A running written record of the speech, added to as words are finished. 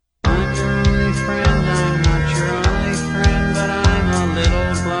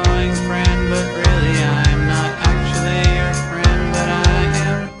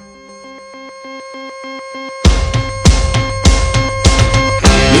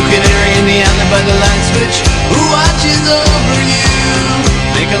by the light switch who watches over you.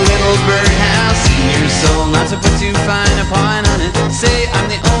 Make a little birdhouse in your soul, not to put too fine a point on it. Say I'm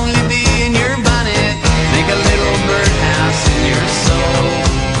the only bee in your bonnet. Make a little birdhouse in your soul.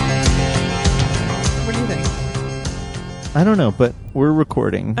 What do you think? I don't know, but we're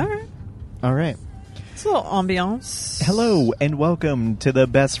recording. All right. It's a little ambiance. Hello, and welcome to the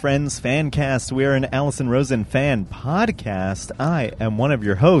Best Friends Fancast. We are an Alison Rosen fan podcast. I am one of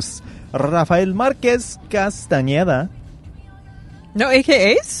your hosts, Rafael Marquez Castañeda. No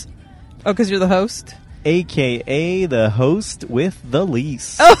AKAs? Oh, because you're the host? A.K.A. the host with the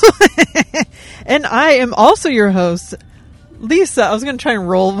least. Oh, and I am also your host, Lisa. I was going to try and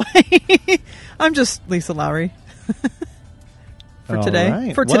roll my... I'm just Lisa Lawrie. For today.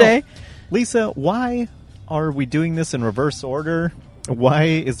 Right. For today. Well, Lisa, why are we doing this in reverse order? Why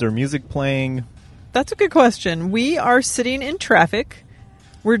is there music playing? That's a good question. We are sitting in traffic.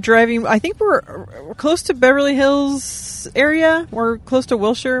 We're driving. I think we're close to Beverly Hills area. We're close to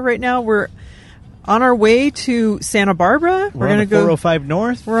Wilshire right now. We're on our way to Santa Barbara. We're going to go 405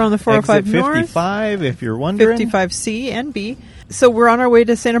 North. We're on the 405 exit North. 55, if you're wondering. 55C and B. So we're on our way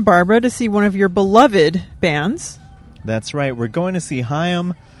to Santa Barbara to see one of your beloved bands. That's right. We're going to see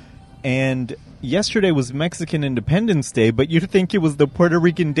L'cHAIM. And yesterday was Mexican Independence Day, but you'd think it was the Puerto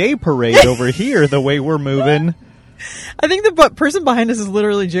Rican Day Parade over here, the way we're moving. I think the person behind us is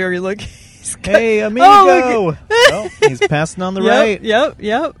literally Jerry. Look. Hey, amigo. Oh, well, he's passing on the right.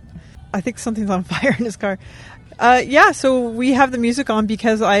 Yep. I think something's on fire in his car. So we have the music on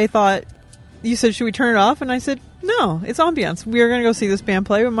because I thought, you said, should we turn it off? And I said, no, it's ambiance. We are going to go see this band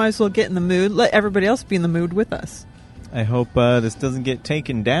play. We might as well get in the mood. Let everybody else be in the mood with us. I hope this doesn't get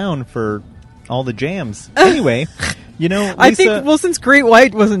taken down for all the jams. Anyway, Lisa, I think, since Great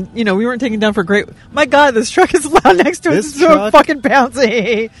White wasn't, we weren't taken down for Great... My God, this truck is loud next to us. It's so fucking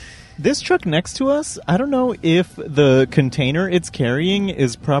bouncy. This truck next to us, I don't know if the container it's carrying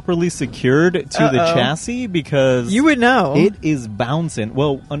is properly secured to the chassis because... You would know. It is bouncing.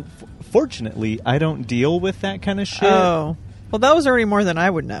 Well, unfortunately, I don't deal with that kind of shit. Oh. Well, that was already more than I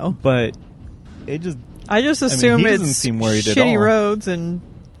would know. But it just... I just assume he it's seem worried shitty at all. roads and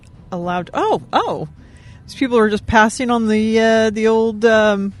allowed... Oh. These people are just passing on the old,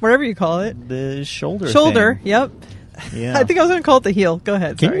 whatever you call it. The shoulder thing. Yep. Yeah. I think I was going to call it the heel. Go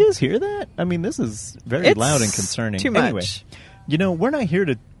ahead. Can Sorry. you guys hear that? I mean, this is very loud and concerning. Too much. Anyway, we're not here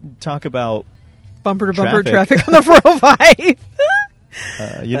to talk about bumper-to-bumper traffic on the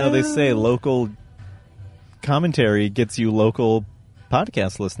 405. They say local commentary gets you local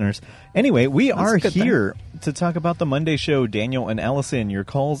podcast listeners. Anyway, we are here to talk about the Monday show, Daniel and Alison, your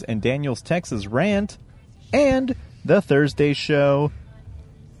calls, and Daniel's Texas Rant, and the Thursday show.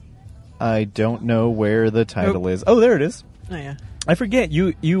 I don't know where the title is. Oh, there it is. Oh, yeah. I forget.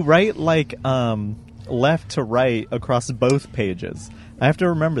 You write like left to right across both pages. I have to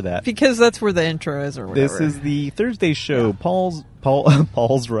remember that. Because that's where the intro is or whatever. This is the Thursday show. Yeah.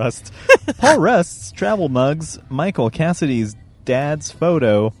 Paul Rust's travel mugs, Michael Cassidy's dad's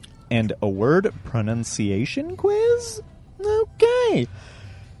photo, and a word pronunciation quiz? Okay.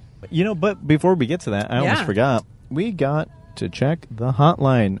 But before we get to that, I almost forgot. We got to check the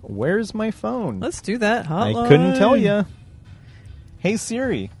hotline. Where's my phone? Let's do that hotline. I couldn't tell you. Hey,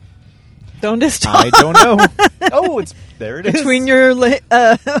 Siri. Don't stop. I don't know. Oh, there it is. Between your...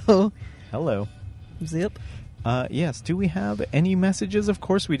 Hello. Zip. Yes. Do we have any messages? Of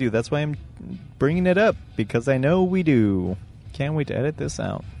course we do. That's why I'm bringing it up, because I know we do. Can't wait to edit this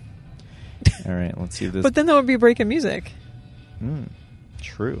out. All right, let's see if this... But then that would be breaking music.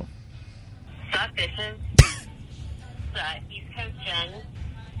 True. Sup, bitches? East Coast Jen,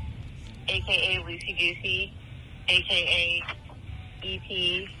 a.k.a. Lucy Goosey, a.k.a. EP,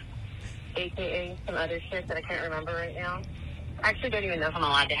 a.k.a. some other shit that I can't remember right now. I actually don't even know if I'm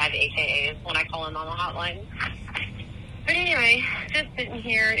allowed to have a.k.a.s when I call in on the hotline. But anyway, just sitting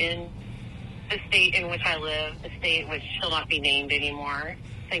here in the state in which I live, the state which shall not be named anymore,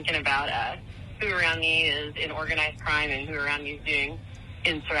 thinking about who around me is in organized crime and who around me is doing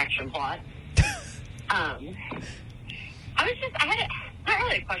insurrection plots. I had not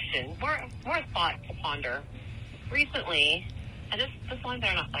really a question, more a thought to ponder. Recently, and this line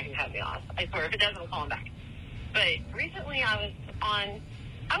better not fucking cut me off. I swear, if it does, I'm calling back. But recently I was on,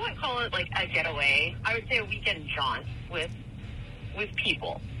 I wouldn't call it like a getaway. I would say a weekend jaunt with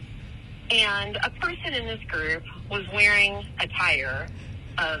people. And a person in this group was wearing attire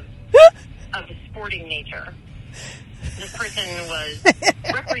of a sporting nature. This person was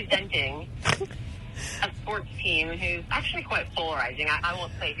representing a sports team who's actually quite polarizing. I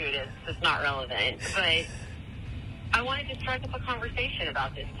won't say who it is. It's not relevant. But I wanted to strike up a conversation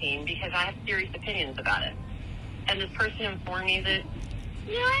about this team because I have serious opinions about it. And this person informed me that,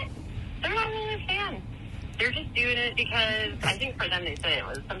 you know what, they're not really a fan. They're just doing it because, I think for them they said it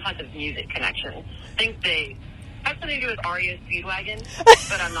was some type of music connection. I think they have something to do with REO Speedwagon,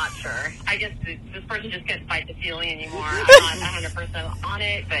 but I'm not sure. I guess this person just couldn't fight the feeling anymore. I'm not 100% on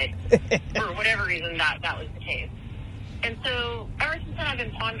it, but for whatever reason, that was the case. And so, ever since then, I've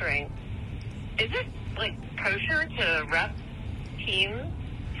been pondering, is it, like, kosher to rep teams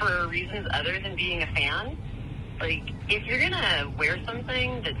for reasons other than being a fan? Like, if you're going to wear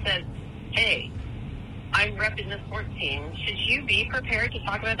something that says, hey, I'm repping this sports team, should you be prepared to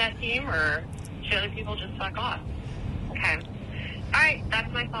talk about that team, or should other people just fuck off? Okay. All right,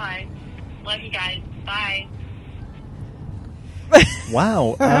 that's my thought. Love you guys. Bye.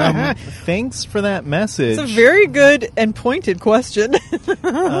 Wow. Thanks for that message. It's a very good and pointed question.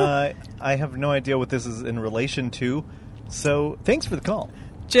 I have no idea what this is in relation to, so thanks for the call.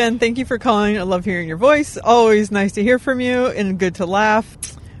 Jen, thank you for calling. I love hearing your voice. Always nice to hear from you and good to laugh.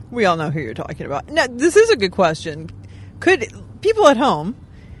 We all know who you're talking about. Now, this is a good question. Could people at home,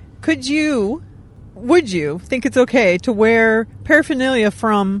 would you think it's okay to wear paraphernalia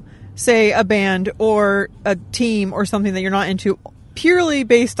from, say, a band or a team or something that you're not into purely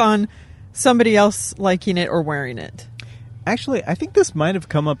based on somebody else liking it or wearing it? Actually, I think this might have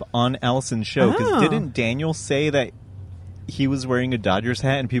come up on Alison's show, because Oh. didn't Daniel say that he was wearing a Dodgers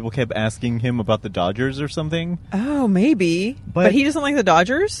hat and people kept asking him about the Dodgers or something? Oh, maybe. But he doesn't like the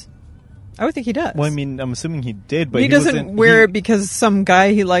Dodgers? I would think he does. Well, I mean, I'm assuming he did, but he doesn't wear it because some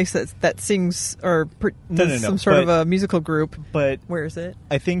guy he likes that sings or does some sort of a musical group But wears it.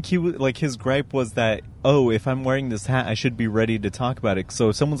 I think his gripe was that, oh, if I'm wearing this hat, I should be ready to talk about it. So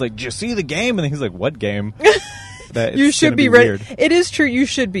if someone's like, "Did you see the game?" And he's like, "What game?" That You it's should gonna be ready. weird. It is true. You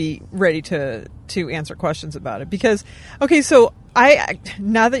should be ready to answer questions about it because, okay, so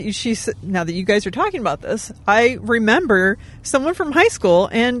now that you guys are talking about this, I remember someone from high school,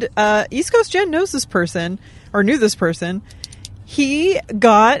 and East Coast Jen knows this person or knew this person. He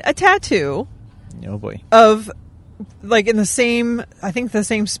got a tattoo. Oh boy, of like in the same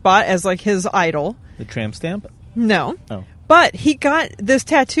spot as like his idol. the tramp stamp. No. Oh. But he got this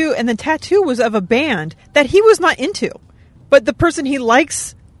tattoo, and the tattoo was of a band that he was not into. But the person he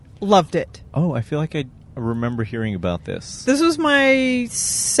likes loved it. Oh, I feel like I remember hearing about this. This was my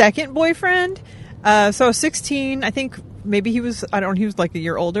second boyfriend. So I was 16. I think maybe he was like a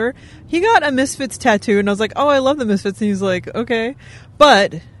year older. He got a Misfits tattoo, and I was like, oh, I love the Misfits. And he's like, okay.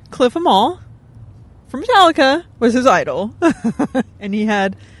 But Cliff Amal from Metallica was his idol. And he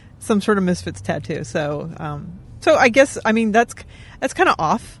had some sort of Misfits tattoo. So I guess, I mean, that's kind of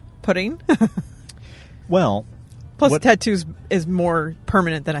off-putting. Well, Plus, tattoos is more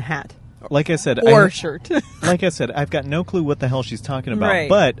permanent than a hat. like I said, Or a shirt. like I said, I've got no clue what the hell she's talking about. Right.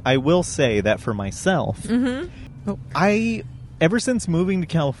 But I will say that for myself, Oh. ever since moving to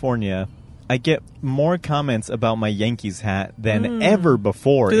California, I get more comments about my Yankees hat than ever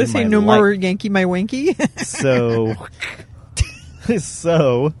before. Do they in say my no life. more Yankee my wanky?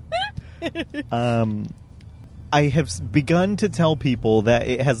 I have begun to tell people that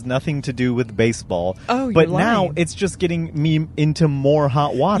it has nothing to do with baseball. Oh, you're but now lying. it's just getting me into more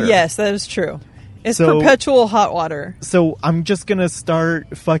hot water. Yes, that is true. It's So- perpetual hot water. So I'm just going to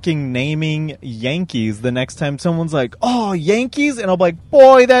start fucking naming Yankees the next time someone's like, oh, Yankees? And I'll be like,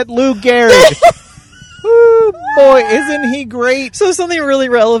 boy, that Lou Gehrig. Ooh, boy, isn't he great? So something really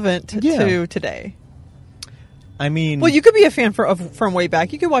relevant Yeah. to today. I mean... Well, you could be a fan from way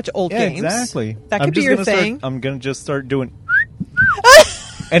back. You could watch old yeah, games. exactly. That I'm could be just your gonna thing. I'm going to just start doing...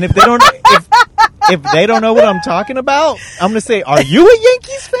 And if they don't... If they don't know what I'm talking about, I'm going to say, are you a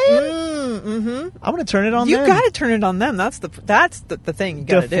Yankees fan? Mm-hmm. I'm going to turn it on You them. got to turn it on them. That's the thing you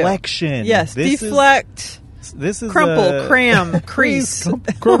got to do. Deflection. Yes, This deflect, This is crumple, cram, crease.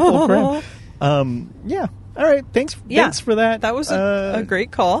 crumple, cram. Yeah. All right. Thanks for that. That was a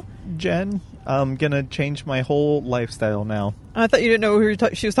great call. Jen. I'm going to change my whole lifestyle now. I thought you didn't know who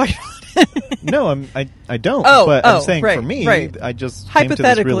she was talking about. No, I don't. Oh, but I'm saying right, for me, right. I just came to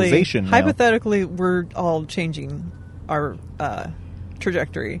this realization now. Hypothetically, we're all changing our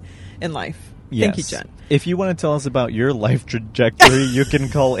trajectory in life. Yes. Thank you, Jen. If you want to tell us about your life trajectory, you can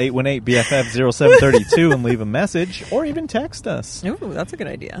call 818-BFF-0732 and leave a message, or even text us. Ooh, that's a good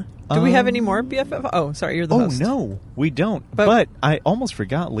idea. Do we have any more BFF? Oh, sorry, you're the host. Oh, no, we don't. But I almost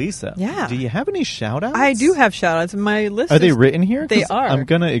forgot Lisa. Yeah. Do you have any shout-outs? I do have shout-outs. My list Are they written here? They 'Cause are. I'm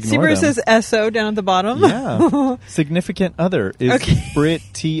going to ignore See where them. it says SO down at the bottom? Yeah. Significant other is Okay. Brit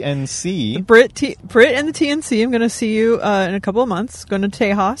TNC. Brit and the TNC. I'm going to see you in a couple of months. Going to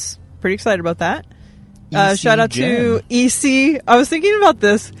Tejas. Pretty excited about that. Shout out to EC. I was thinking about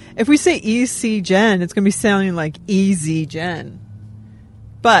this. If we say EC Jen, it's going to be sounding like Easy Jen.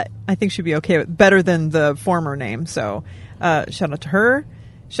 But I think she'd be okay with better than the former name. So shout out to her.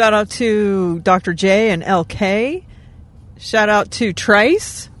 Shout out to Dr. J and LK. Shout out to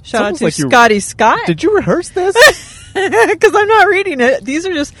Trice. Shout out to like Scotty Scott. Did you rehearse this? Because I'm not reading it. These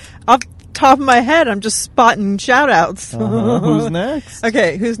are just off the top of my head. I'm just spotting shout outs. Who's next?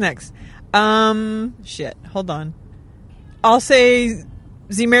 Okay, who's next? Shit. Hold on. I'll say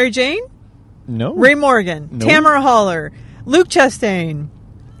Z Mary Jane? No. Ray Morgan. No. Tamara Holler. Luke Chastain.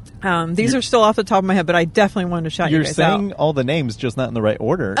 These are still off the top of my head, but I definitely wanted to shout you guys out. You're saying all the names, just not in the right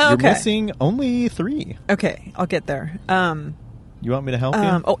order. Oh, okay. You're missing only 3. Okay, I'll get there. You want me to help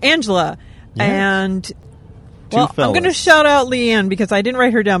you? Angela. Yeah. And... Well, I'm going to shout out Leanne because I didn't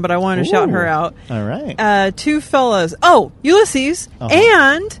write her down, but I wanted to shout her out. All right. 2 fellas. Oh, Ulysses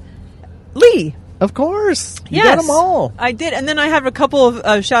and Lee. Of course. You Yes, got them all. I did. And then I have a couple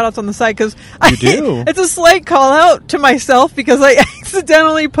of shout outs on the side because You do? It's a slight call out to myself because I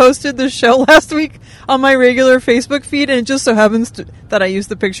accidentally posted the show last week on my regular Facebook feed, and it just so happens that I used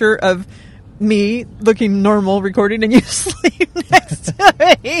the picture of me looking normal recording and you sleep next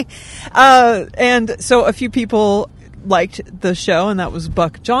to me. And so a few people liked the show, and that was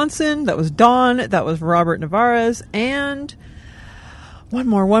Buck Johnson, that was Dawn, that was Robert Navarez, and one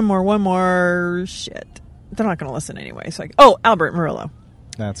more. Shit. They're not going to listen anyway. So Albert Murillo.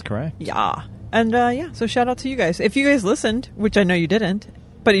 That's correct. Yeah. And so shout out to you guys. If you guys listened, which I know you didn't,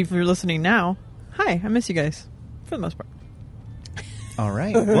 but if you're listening now, hi, I miss you guys for the most part. All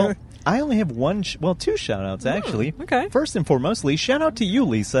right. Well, I only have two shout-outs, actually. Okay. First and foremostly, shout out to you,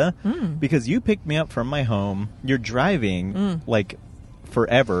 Lisa, because you picked me up from my home. You're driving, like,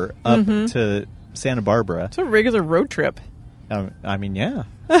 forever up to Santa Barbara. It's a regular road trip. I mean, yeah.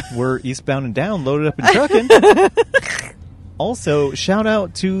 We're eastbound and down, loaded up and trucking. Also, shout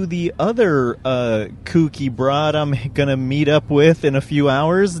out to the other kooky broad I'm going to meet up with in a few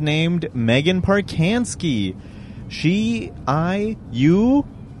hours named Megan Parkansky. You...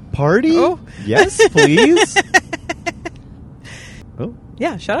 Party? Oh. Yes, please. Oh.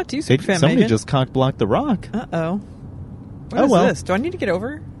 Yeah, shout out to you, Superfan Somebody Megan. just cock-blocked the rock. Uh-oh. What is this? Do I need to get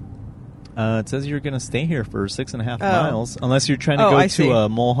over? It says you're going to stay here for 6.5 miles, unless you're trying to go I see. to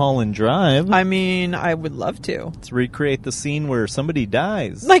Mulholland Drive. I mean, I would love to. To recreate the scene where somebody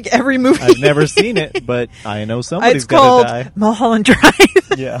dies. Like every movie. I've never seen it, but I know somebody's It's called going to die. Mulholland Drive.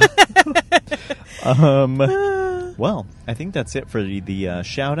 Yeah. Well, I think that's it for the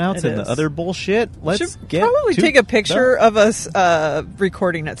shout-outs and the other bullshit. Let's Should get probably to take a picture of us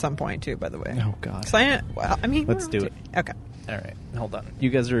recording at some point, too, by the way. Oh, God. Let's do it. Okay. All right. Hold on. You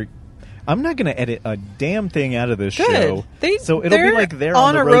guys are... I'm not going to edit a damn thing out of this Good. show. So it'll be like they're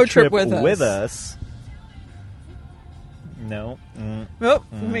on the road trip with us. No.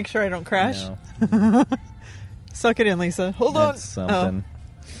 Make sure I don't crash. No. Suck it in, Lisa. Hold That's on. something.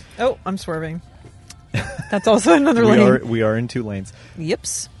 Oh, I'm swerving. That's also another lane. We are in 2 lanes.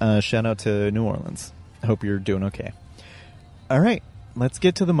 Yips. Shout out to New Orleans. Hope you're doing okay. All right. Let's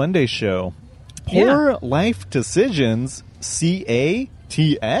get to the Monday show. Poor Life Decisions,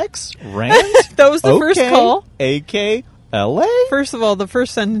 CATX, Rant. That was the first call. AKLA. First of all, the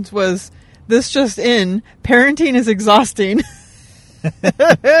first sentence was, this just in, parenting is exhausting.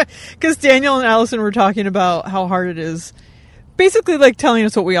 Because Daniel and Alison were talking about how hard it is. Basically, like telling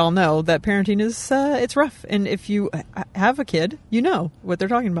us what we all know, that parenting is, it's rough. And if you have a kid, you know what they're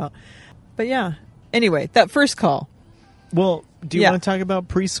talking about. But yeah. Anyway, that first call. Well, do you want to talk about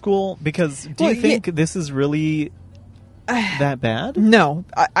preschool? Because do you think this is really that bad? No.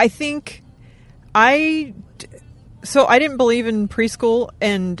 I think so I didn't believe in preschool,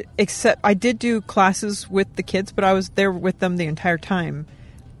 and except I did do classes with the kids, but I was there with them the entire time.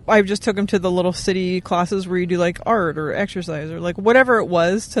 I just took them to the little city classes where you do like art or exercise or like whatever it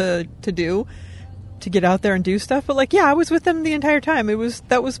was to do to get out there and do stuff. But like, yeah, I was with them the entire time.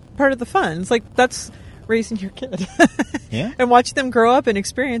 That was part of the fun. It's like, that's raising your kid. Yeah. And watching them grow up and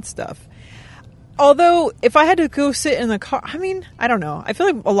experience stuff. Although, if I had to go sit in the car, I mean, I don't know. I feel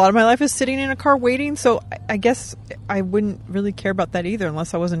like a lot of my life is sitting in a car waiting, so I guess I wouldn't really care about that either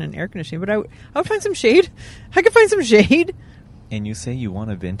unless I wasn't in air conditioning. But I would find some shade. I could find some shade. And you say you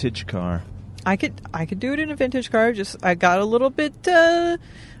want a vintage car. I could do it in a vintage car. Just I got a little bit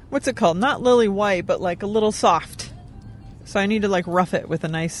what's it called? Not lily white, but like a little soft. So I need to like rough it with a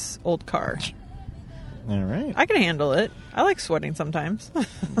nice old car. All right. I can handle it. I like sweating sometimes.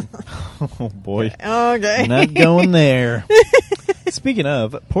 Oh boy. Okay. Not going there. Speaking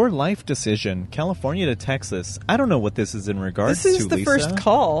of, poor life decision, California to Texas. I don't know what this is in regards to, This is the Lisa. first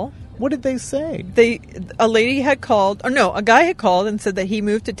call. What did they say? A lady had called, or no, a guy had called and said that he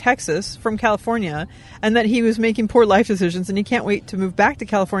moved to Texas from California and that he was making poor life decisions and he can't wait to move back to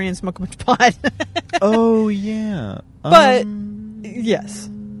California and smoke a bunch of pot. Oh, yeah. But, yes.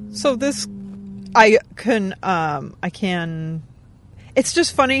 So this, I can, it's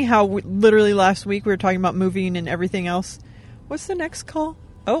just funny how literally last week we were talking about moving and everything else. What's the next call?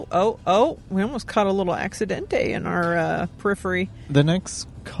 Oh. We almost caught a little accidente in our periphery. The next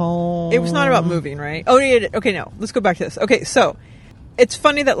call... It was not about moving, right? Oh, yeah. Okay, no. Let's go back to this. Okay, so it's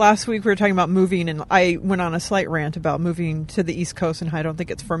funny that last week we were talking about moving and I went on a slight rant about moving to the East Coast and how I don't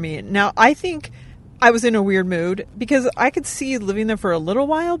think it's for me. Now, I think I was in a weird mood because I could see living there for a little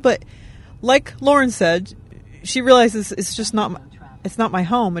while, but like Lauren said, she realizes it's just not... It's not my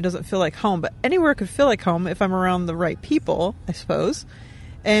home. It doesn't feel like home, but anywhere could feel like home if I'm around the right people, I suppose.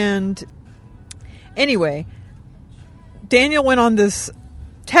 And anyway, Daniel went on this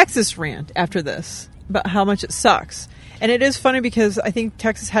Texas rant after this about how much it sucks. And it is funny because I think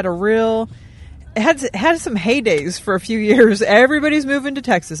Texas had it had some heydays for a few years. Everybody's moving to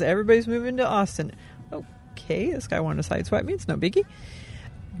Texas. Everybody's moving to Austin. Okay, this guy wanted to sideswipe me. It's no biggie.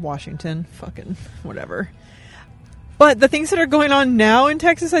 Washington, fucking whatever. But the things that are going on now in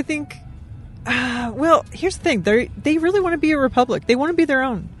Texas, I think, well, here's the thing. They really want to be a republic. They want to be their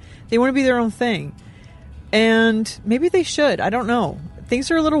own. They want to be their own thing. And maybe they should. I don't know. Things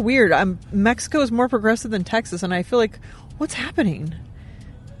are a little weird. Mexico is more progressive than Texas, and I feel like, what's happening?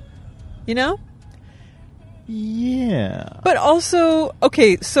 You know? Yeah. But also,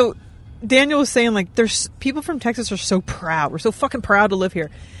 okay, so Daniel was saying, like, there's people from Texas are so proud. We're so fucking proud to live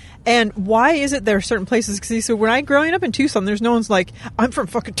here. And why is it there are certain places? Because so when growing up in Tucson, there's no one's like, I'm from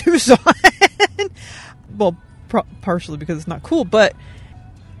fucking Tucson. Well, partially because it's not cool, but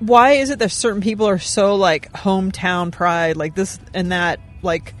why is it that certain people are so like hometown pride, like this and that?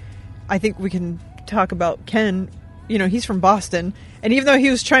 Like, I think we can talk about Ken. You know, he's from Boston, and even though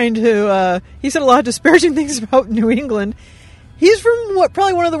he was trying to, he said a lot of disparaging things about New England. He's from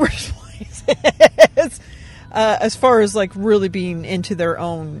probably one of the worst places. As far as like really being into their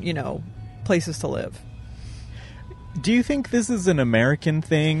own, you know, places to live. Do you think this is an American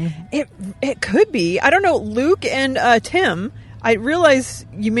thing? It could be. I don't know. Luke and Tim, I realize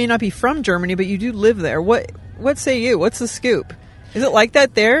you may not be from Germany, but you do live there. What say you? What's the scoop? Is it like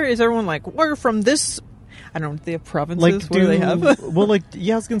that there? Is everyone like, we're from this? I don't know. They have provinces. Like, what do they have? Well, like,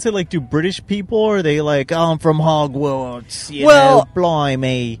 yeah, I was gonna say, like, do British people, or are they like, I'm from Hogwarts? You know,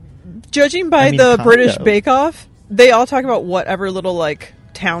 blimey. Judging by the British Bake Off, they all talk about whatever little like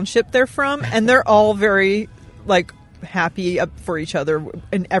township they're from, and they're all very like happy for each other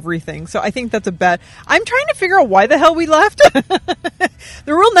and everything. So I think that's a bad. I'm trying to figure out why the hell we left.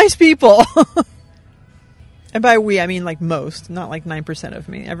 They're real nice people, and by we I mean like most, not like 9% of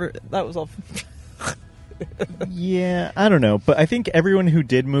me. That was all. Yeah, I don't know, but I think everyone who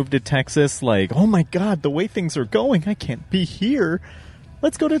did move to Texas, like, oh my god, the way things are going, I can't be here.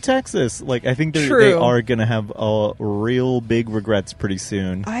 Let's go to Texas. Like, I think they are going to have real big regrets pretty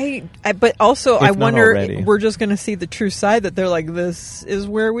soon. But also, I wonder, already. We're just going to see the true side that they're like, this is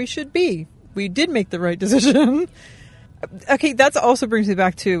where we should be. We did make the right decision. Okay, that also brings me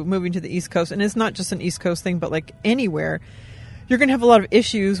back to moving to the East Coast. And it's not just an East Coast thing, but like anywhere. You're going to have a lot of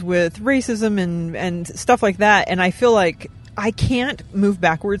issues with racism and stuff like that. And I feel like I can't move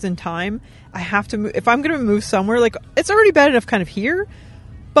backwards in time. I have to move. If I'm going to move somewhere, like, it's already bad enough kind of here.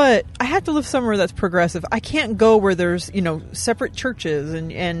 But I have to live somewhere that's progressive. I can't go where there's, you know, separate churches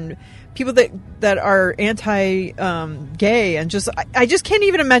and people that are anti-gay and just I just can't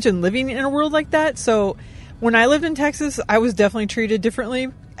even imagine living in a world like that. So when I lived in Texas, I was definitely treated differently,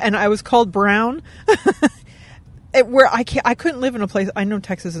 and I was called brown. Where I couldn't live in a place. I know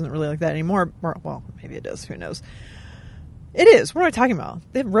Texas isn't really like that anymore. Well, maybe it is. Who knows? It is. What am I talking about?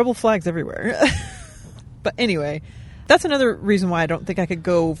 They have rebel flags everywhere. But anyway. That's another reason why I don't think I could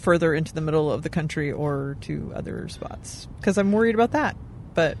go further into the middle of the country or to other spots, because I'm worried about that.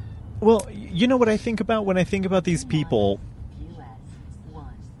 But well, you know what I think about when I think about these people.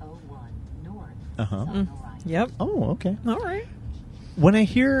 Yep. Oh, okay. All right. When I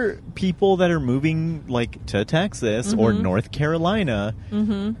hear people that are moving like to Texas or North Carolina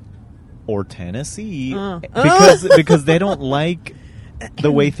or Tennessee because they don't like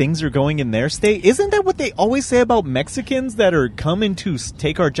the way things are going in their state. Isn't that what they always say about Mexicans that are coming to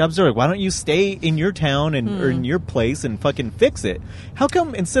take our jobs? They're like, why don't you stay in your town and or in your place and fucking fix it? How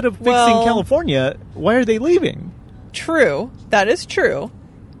come instead of fixing California, why are they leaving? True. That is true.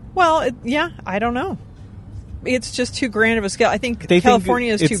 Well, yeah, I don't know. It's just too grand of a scale. I think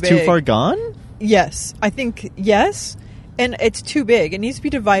California is too big. It's too far gone? Yes. I think, yes. And it's too big. It needs to be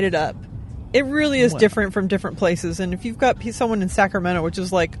divided up. It really is different from different places. And if you've got someone in Sacramento, which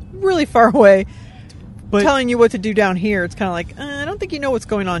is like really far away, telling you what to do down here, it's kind of like, I don't think you know what's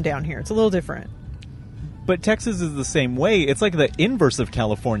going on down here. It's a little different. But Texas is the same way. It's like the inverse of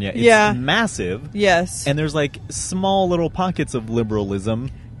California. It's massive. Yes. And there's like small little pockets of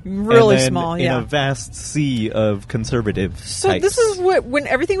liberalism. Really and then small, in a vast sea of conservative types. This is when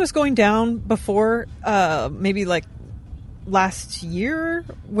everything was going down before, maybe like last year,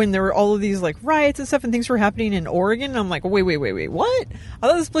 when there were all of these like riots and stuff and things were happening in Oregon. I'm like, wait, what? I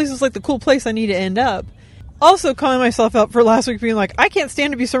thought this place was like the cool place I need to end up. Also calling myself out for last week being like, I can't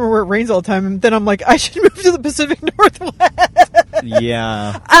stand to be somewhere where it rains all the time. And then I'm like, I should move to the Pacific Northwest.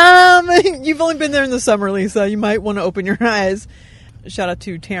 Yeah. You've only been there in the summer, Lisa. You might want to open your eyes. Shout out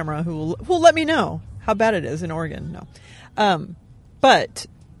to Tamara, who will let me know how bad it is in Oregon. No. But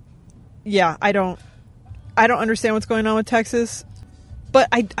yeah, I don't understand what's going on with Texas. But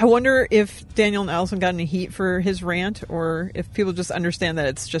I wonder if Daniel and Alison got any heat for his rant, or if people just understand that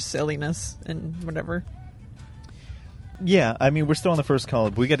it's just silliness and whatever. Yeah, I mean, we're still on the first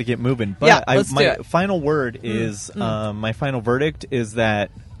call. We got to get moving. But yeah, let's my do it. final word is, my final verdict is that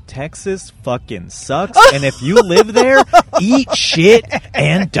Texas fucking sucks. And if you live there, eat shit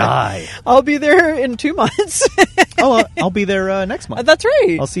and die. I'll be there in 2 months. I'll be there next month. That's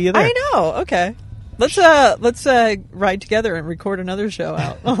right. I'll see you there. I know. Okay. Let's ride together and record another show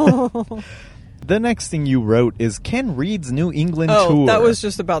out. The next thing you wrote is Ken Reed's New England tour. Oh, that was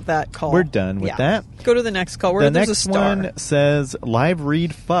just about that call. We're done with that. Go to the next call. The there's next a star. one says, live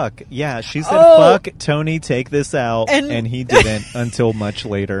read fuck. Yeah, she said, fuck, Tony, take this out. And he didn't until much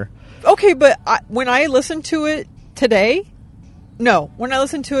later. Okay, but when I listened to it today... No, when I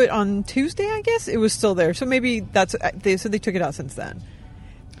listened to it on Tuesday, I guess, it was still there. So maybe they took it out since then.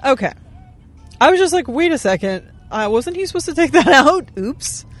 Okay. I was just like, wait a second. Wasn't he supposed to take that out?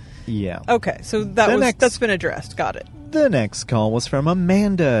 Oops. Yeah. Okay, so that's been addressed. Got it. The next call was from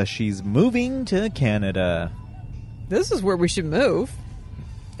Amanda. She's moving to Canada. This is where we should move.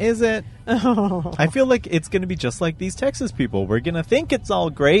 Is it? I feel like it's going to be just like these Texas people. We're going to think it's all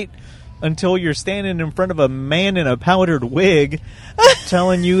great until you're standing in front of a man in a powdered wig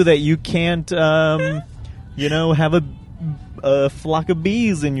telling you that you can't, have a flock of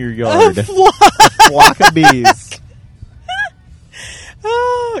bees in your yard. A flock of bees.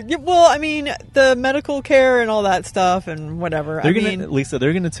 Oh, well, I mean, the medical care and all that stuff and whatever. Lisa,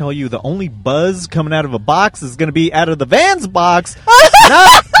 they're going to tell you the only buzz coming out of a box is going to be out of the van's box,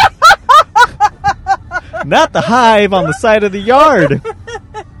 not the hive on the side of the yard.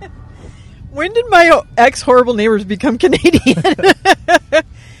 When did my ex-horrible neighbors become Canadian?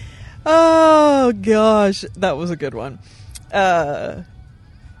 Oh, gosh. That was a good one. This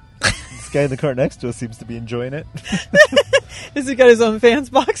guy in the car next to us seems to be enjoying it. Has he got his own fans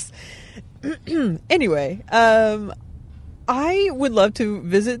box? Anyway, I would love to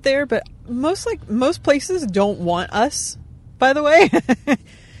visit there, but most places don't want us, by the way.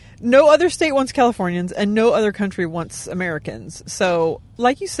 No other state wants Californians, and no other country wants Americans. So,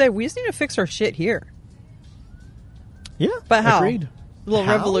 like you said, we just need to fix our shit here. Yeah, but how? Agreed. A little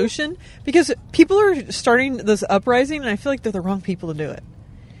revolution? Because people are starting this uprising, and I feel like they're the wrong people to do it.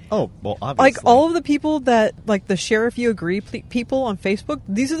 Oh, well, obviously. Like, all of the people that, like, the Sheriff You Agree people on Facebook,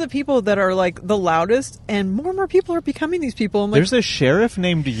 these are the people that are, like, the loudest, and more people are becoming these people. I'm like, there's a sheriff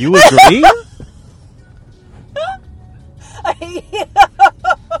named You Agree?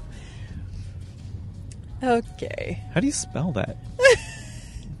 Okay. How do you spell that?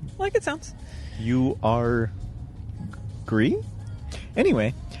 Like it sounds. You are... Agree?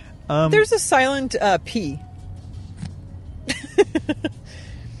 Anyway. There's a silent P.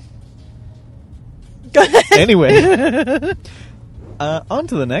 Anyway, on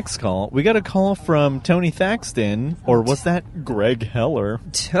to the next call. We got a call from Tony Thaxton, or was that Greg Heller?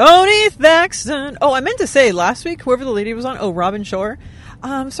 Tony Thaxton. Oh, I meant to say last week, whoever the lady was on, Robin Shore.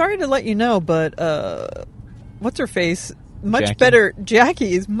 Sorry to let you know, but what's her face? Much better.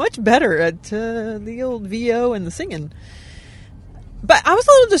 Jackie is much better at the old VO and the singing. But I was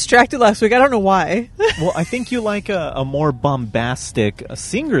a little distracted last week. I don't know why. Well, I think you like a more bombastic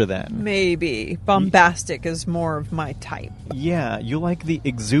singer then. Maybe. Bombastic is more of my type. Yeah, you like the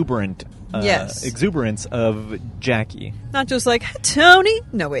exuberance of Jackie. Not just like, Tony.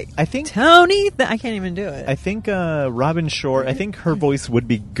 No, wait. I think Tony. I can't even do it. I think Robin Shore, I think her voice would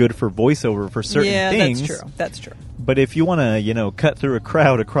be good for voiceover for certain things. Yeah, that's true. But if you want to, cut through a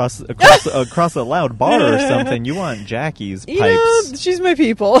crowd across a loud bar or something, you want Jackie's pipes. Yeah, she's my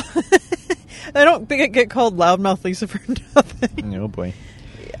people. I don't get called Loudmouth Lisa for nothing. Oh, boy.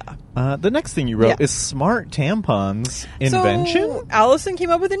 Yeah. The next thing you wrote is smart tampons invention? So, Alison came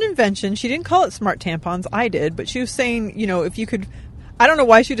up with an invention. She didn't call it smart tampons. I did. But she was saying, if you could... I don't know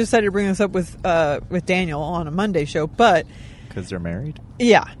why she decided to bring this up with Daniel on a Monday show, but... Because they're married?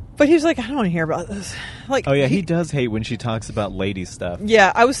 Yeah. But he was like, I don't want to hear about this. Like, oh, yeah, he does hate when she talks about lady stuff.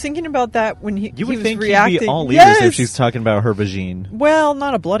 Yeah, I was thinking about that when he was reacting. He'd be all ears if she's talking about her vagine. Well,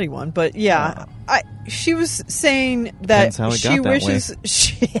 not a bloody one, but yeah. She was saying that she wishes...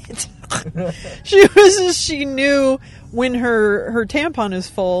 Shit. She wishes she knew when her tampon is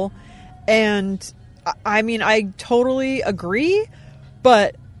full. And, I mean, I totally agree,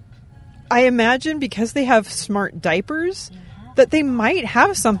 but I imagine because they have smart diapers... that they might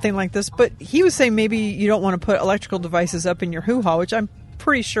have something like this, but he was saying maybe you don't want to put electrical devices up in your hoo-ha, which I'm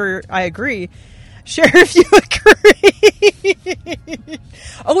pretty sure I agree. Share if you agree.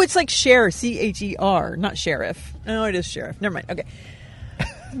 Oh, it's like share, C-H-E-R, not sheriff. No, it is sheriff. Never mind. Okay.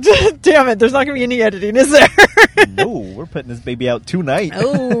 Damn it, there's not going to be any editing, is there? No, we're putting this baby out tonight.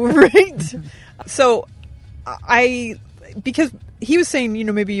 Oh, right. So, because he was saying,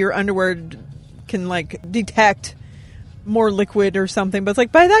 maybe your underwear can, detect more liquid or something, but it's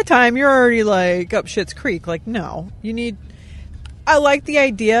like by that time you're already up Schitt's Creek. No, you need... I like the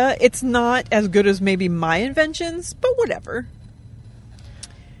idea. It's not as good as maybe my inventions, but whatever.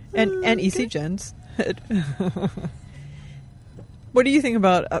 And EC Jen's. What do you think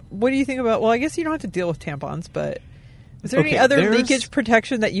about well, I guess you don't have to deal with tampons, but is there any other leakage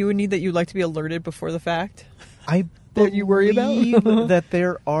protection that you would need that you'd like to be alerted before the fact? That you worry about? That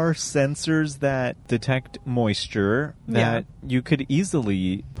there are sensors that detect moisture that you could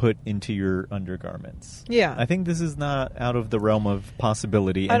easily put into your undergarments. Yeah. I think this is not out of the realm of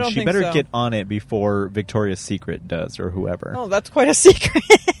possibility, and she think better so. get on it before Victoria's Secret does, or whoever. Oh, that's quite a secret.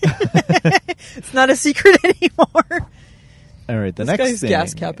 It's not a secret anymore. All right, this guy's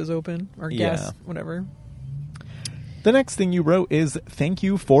gas cap is open, or gas, whatever. The next thing you wrote is, thank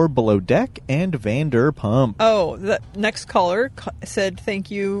you for Below Deck and Vanderpump. Oh, the next caller said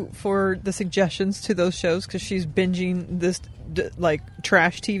thank you for the suggestions to those shows because she's binging this,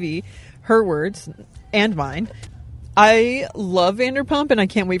 trash TV. Her words and mine. I love Vanderpump, and I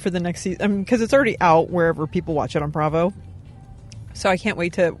can't wait for the next season. Because it's already out wherever people watch it on Bravo. So I can't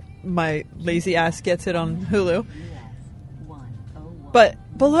wait till my lazy ass gets it on Hulu. But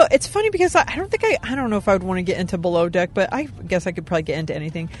Below, it's funny because I don't know if I would want to get into Below Deck, but I guess I could probably get into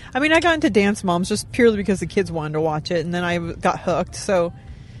anything. I mean, I got into Dance Moms just purely because the kids wanted to watch it, and then I got hooked. So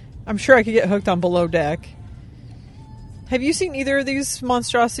I'm sure I could get hooked on Below Deck. Have you seen either of these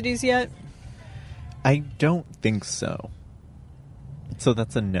monstrosities yet? I don't think so. So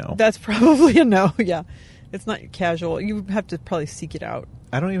that's a no. That's probably a no, yeah. It's not casual. You have to probably seek it out.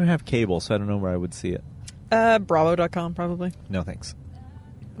 I don't even have cable, so I don't know where I would see it. Bravo.com, probably. No, thanks.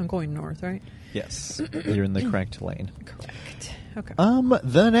 I'm going north, right? Yes. You're in the correct lane. Correct. Okay.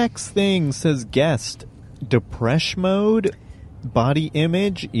 The next thing says guest. Depression mode, body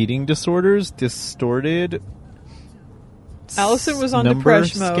image, eating disorders, distorted... Alison was on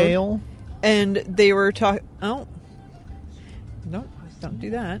depression mode. Scale. And they were talking... Oh. No, don't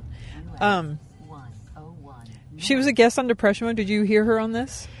do that. She was a guest on depression mode. Did you hear her on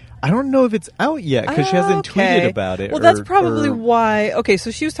this? I don't know if it's out yet because she hasn't tweeted about it. Well, that's probably why. Okay, so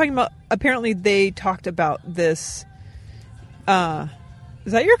she was talking about. Apparently, they talked about this.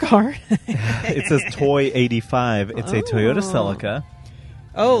 Is that your car? It says Toy 85. It's a Toyota Celica.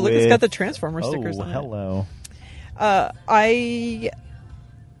 Oh, look! It's got the Transformer stickers on it. Hello.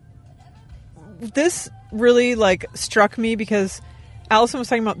 This really struck me because Alison was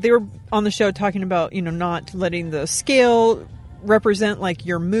talking about. They were on the show talking about not letting the scale represent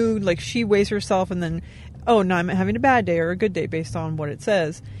your mood. She weighs herself and then no, I'm having a bad day or a good day based on what it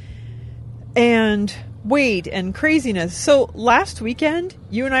says, and weight and craziness. So last weekend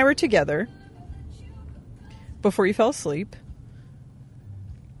you and I were together before you fell asleep.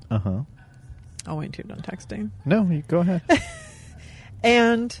 I'll wait until you're done texting. No, you go ahead.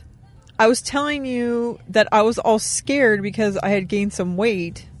 And I was telling you that I was all scared because I had gained some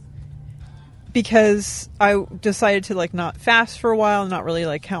weight because I decided to not fast for a while and not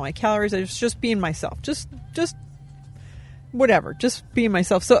really count my calories. I was just being myself. Just whatever. Just being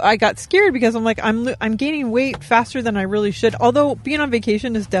myself. So I got scared because I'm I'm gaining weight faster than I really should. Although being on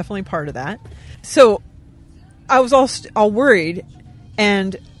vacation is definitely part of that. So I was all worried,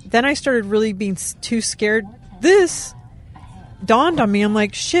 and then I started really being too scared. This dawned on me. I'm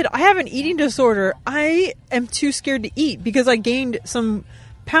like, shit, I have an eating disorder. I am too scared to eat because I gained some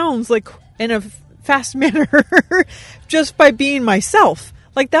pounds in a fast manner just by being myself.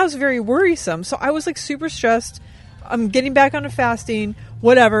 That was very worrisome. So I was super stressed. I'm getting back onto fasting,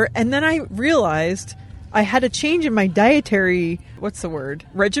 whatever. And then I realized I had a change in my dietary,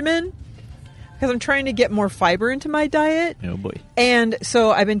 regimen? Because I'm trying to get more fiber into my diet. Oh, boy. And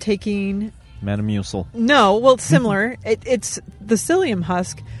so I've been taking... Metamucil. No, well, it's similar. It's the psyllium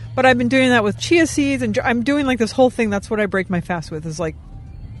husk, but I've been doing that with chia seeds, and I'm doing like this whole thing. That's what I break my fast with,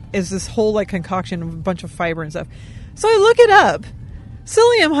 is this whole like concoction of a bunch of fiber and stuff. So I look it up.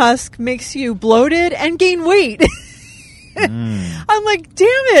 Psyllium husk makes you bloated and gain weight. I'm like,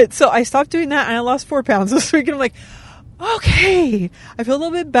 damn it. So I stopped doing that, and I lost 4 pounds this week, and I'm like, okay, I feel a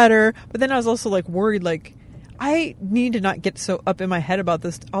little bit better. But then I was also like worried, like, I need to not get so up in my head about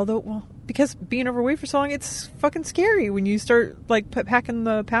this. Although, well, because being overweight for so long, it's fucking scary when you start like packing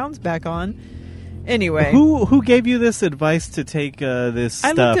the pounds back on. Anyway, who gave you this advice to take this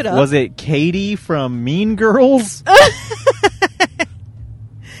stuff? I looked it up. Was it Katie from Mean Girls?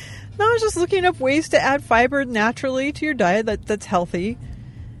 No, I was just looking up ways to add fiber naturally to your diet that's healthy.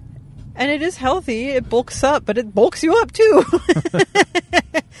 And it is healthy. It bulks up, but it bulks you up too.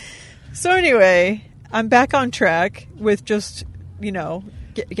 So anyway, I'm back on track with just,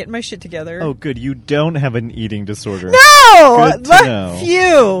 getting my shit together. Oh, good. You don't have an eating disorder. No! Good to know.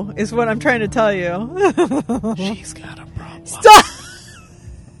 Phew, is what I'm trying to tell you. She's got a problem. Stop!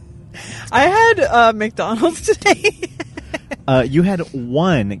 I had McDonald's today. You had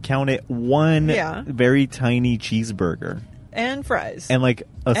one Yeah. very tiny cheeseburger. And fries. And like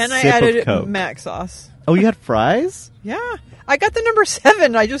a and sip I added of Coke. mac sauce. Oh, you had fries? Yeah. I got the number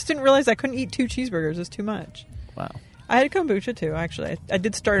 7. I just didn't realize I couldn't eat 2 cheeseburgers. It's too much. Wow. I had a kombucha too, actually. I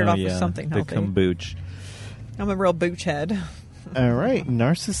did start it off with something the healthy. kombucha. I'm a real booch head. All right.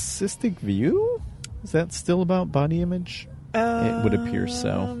 Narcissistic view? Is that still about body image? It would appear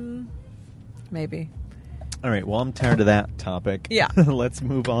so. Maybe. All right. Well, I'm tired of that topic. Yeah. Let's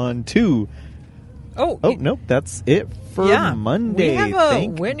move on to... Oh, nope. That's it for Monday. We have a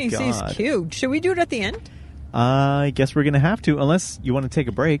Thank Whitney God. Sees Q. Should we do it at the end? I guess we're going to have to, unless you want to take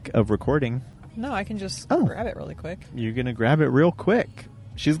a break of recording. No, I can just grab it really quick. You're going to grab it real quick.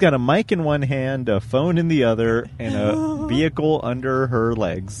 She's got a mic in one hand, a phone in the other, and a vehicle under her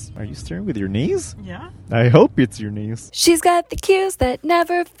legs. Are you steering with your knees? Yeah. I hope it's your knees. She's got the cues that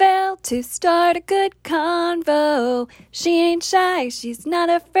never fail to start a good convo. She ain't shy, she's not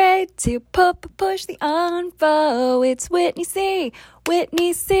afraid to push the info. It's Whitney C,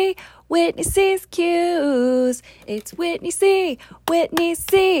 Whitney C, Whitney C's cues. It's Whitney C, Whitney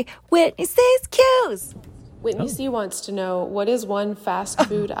C, Whitney C's cues. Whitney C wants to know, what is one fast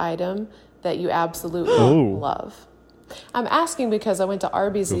food item that you absolutely love? I'm asking because I went to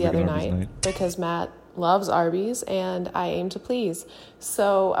Arby's the other night because Matt loves Arby's and I aim to please.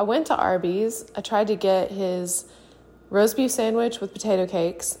 So I went to Arby's. I tried to get his roast beef sandwich with potato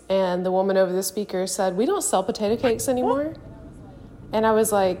cakes, and the woman over the speaker said, "We don't sell potato cakes anymore." And I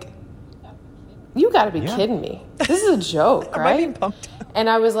was like, you got to be kidding me. This is a joke, right? Am I being pumped? And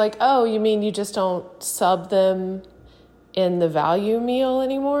I was like, oh, you mean you just don't sub them in the value meal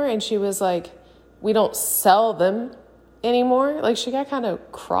anymore? And she was like, we don't sell them anymore. Like, she got kind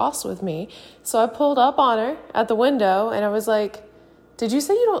of cross with me. So I pulled up on her at the window and I was like, did you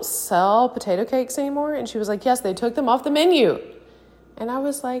say you don't sell potato cakes anymore? And she was like, yes, they took them off the menu. And I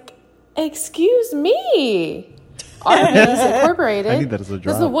was like, excuse me. Arby's Incorporated. I need that as a drop.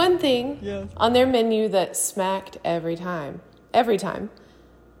 That's the one thing on their menu that smacked every time. Every time.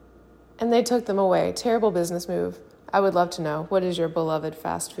 And they took them away. Terrible business move. I would love to know, what is your beloved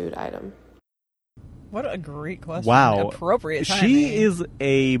fast food item? What a great question. Wow. Appropriate timing. She is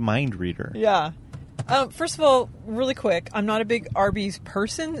a mind reader. Yeah. First of all, really quick, I'm not a big Arby's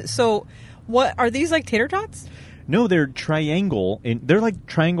person. So what are these, like tater tots? No, they're triangle. They're like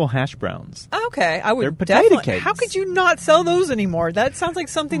triangle hash browns. Okay, I would They're potato definitely. cakes. How could you not sell those anymore? That sounds like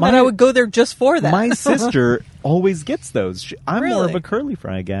something that I would go there just for that. My sister always gets those. I'm more of Really? a curly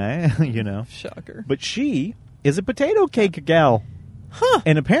fry guy, you know. Shocker. But she is a potato cake gal. Huh.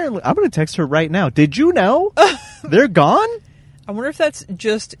 And apparently, I'm going to text her right now. Did you know they're gone? I wonder if that's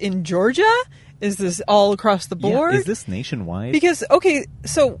just in Georgia? Is this all across the board? Yeah, is this nationwide? Because, okay,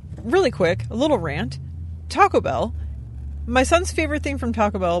 so really quick, a little rant. Taco Bell. My son's favorite thing from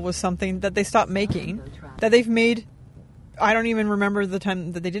Taco Bell was something that they stopped making, that they've made. I don't even remember the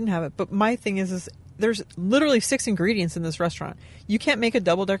time that they didn't have it. But my thing is there's literally 6 ingredients in this restaurant. You can't make a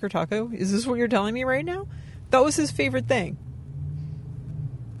double-decker taco? Is this what you're telling me right now? That was his favorite thing.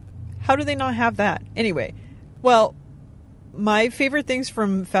 How do they not have that? Anyway, well, my favorite things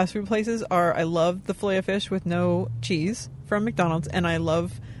from fast food places are, I love the filet of fish with no cheese from McDonald's, and I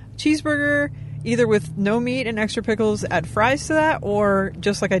love cheeseburger either with no meat and extra pickles, add fries to that, or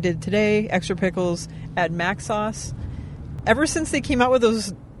just like I did today, extra pickles, add mac sauce. Ever since they came out with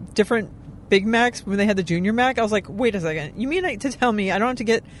those different Big Macs, when they had the Junior Mac, I was like, wait a second. You mean to tell me I don't have to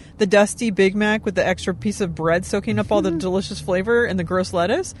get the dusty Big Mac with the extra piece of bread soaking up all the delicious flavor and the gross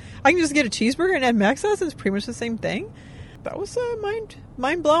lettuce? I can just get a cheeseburger and add mac sauce, and it's pretty much the same thing? That was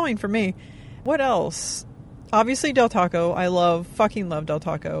mind-blowing for me. What else? Obviously, Del Taco. I fucking love Del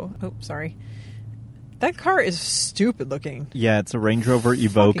Taco. Oh, sorry. That car is stupid looking. Yeah, it's a Range Rover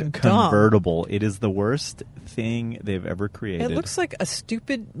Evoque convertible. It is the worst thing they've ever created. It looks like a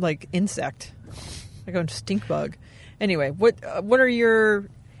stupid insect, like a stink bug. Anyway, what are your,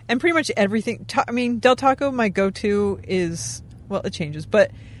 and pretty much everything. Del Taco, my go-to is, well, it changes,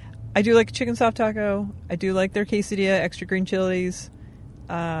 but I do like chicken soft taco. I do like their quesadilla, extra green chilies.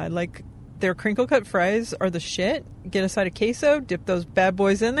 I like their crinkle cut fries are the shit. Get a side of queso, dip those bad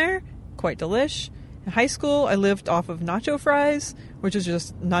boys in there. Quite delish. In high school, I lived off of nacho fries, which is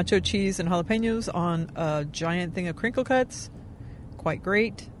just nacho cheese and jalapenos on a giant thing of crinkle cuts. Quite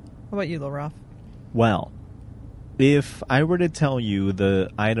great. How about you, Lil Ralph? Well, if I were to tell you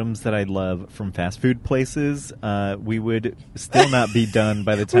the items that I love from fast food places, we would still not be done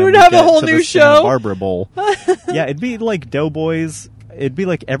by the time we would we have get a whole to new the show. Santa Barbara Bowl. Yeah, it'd be like Doughboys. It'd be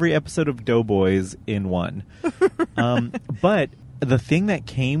like every episode of Doughboys in one. But the thing that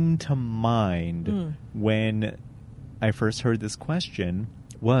came to mind when I first heard this question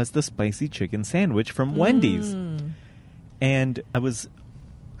was the spicy chicken sandwich from Wendy's. And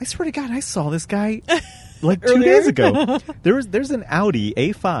I swear to God, I saw this guy like 2 days ago. There's an Audi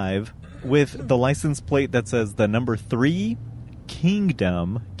A5 with the license plate that says the number 3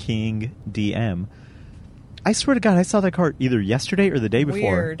 Kingdom, King DM. I swear to God, I saw that car either yesterday or the day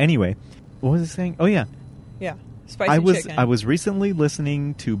before. Weird. Anyway, what was I saying? Oh, yeah. Yeah. Spicy chicken. I was recently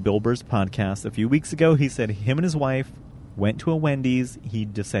listening to Bill Burr's podcast a few weeks ago. He said him and his wife went to a Wendy's. He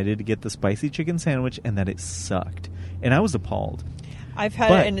decided to get the spicy chicken sandwich and that it sucked. And I was appalled. I've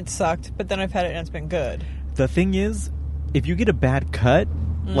had it and it sucked, but then I've had it and it's been good. The thing is, if you get a bad cut,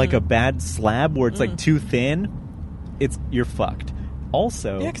 like a bad slab where it's like too thin, you're fucked.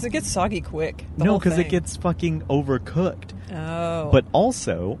 Also, yeah, because it gets soggy quick. No, because it gets fucking overcooked. Oh. But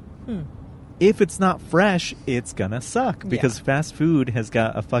also, if it's not fresh, it's gonna suck because fast food has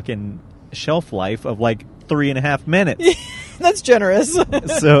got a fucking shelf life of like 3.5 minutes. That's generous.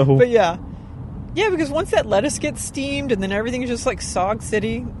 So, but yeah, because once that lettuce gets steamed and then everything is just like Sog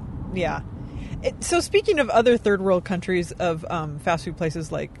City, yeah. So speaking of other third world countries of fast food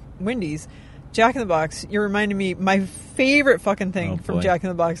places like Wendy's, Jack in the Box, you're reminding me, my favorite fucking thing from Jack in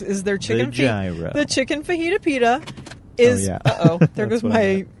the Box is their chicken the chicken fajita pita is... Oh, yeah. Uh-oh, there goes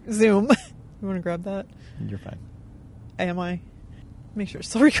my Zoom. You want to grab that? You're fine. Am I? Make sure it's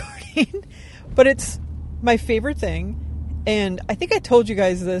still recording. But it's my favorite thing, and I think I told you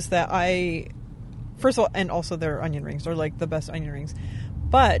guys this, that first of all, and also their onion rings are like the best onion rings,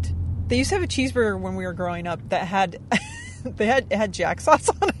 but they used to have a cheeseburger when we were growing up that had... it had Jack sauce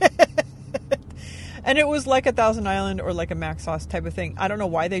on it. And it was like a Thousand Island or like a mac sauce type of thing. I don't know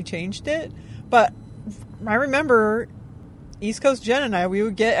why they changed it, but I remember East Coast Jen and we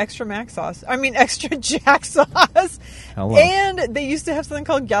would get extra extra Jack sauce. Hello. And they used to have something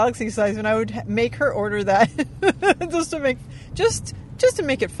called Galaxy Size, and I would make her order that just to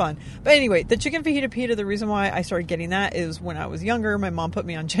make it fun. But anyway, the chicken fajita pita, the reason why I started getting that is when I was younger, my mom put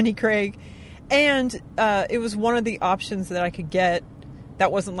me on Jenny Craig, and it was one of the options that I could get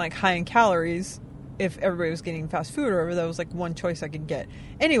that wasn't like high in calories. If everybody was getting fast food or whatever, that was like one choice I could get.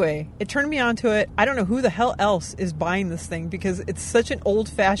 Anyway, it turned me onto it. I don't know who the hell else is buying this thing because it's such an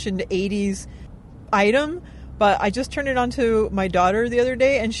old-fashioned 80s item, but I just turned it on to my daughter the other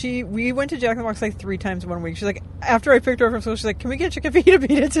day, and we went to Jack in the Box like 3 times in 1 week. She's like, after I picked her up from school, she's like, can we get chicken fajita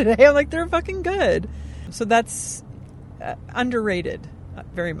pita today? I'm like, they're fucking good. So that's underrated.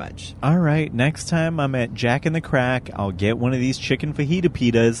 Very much. All right, next time I'm at Jack in the Crack, I'll get one of these chicken fajita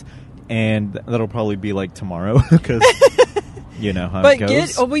pitas. And that'll probably be like tomorrow because you know how it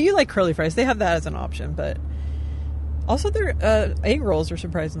goes. Well, you like curly fries. They have that as an option, but also their egg rolls are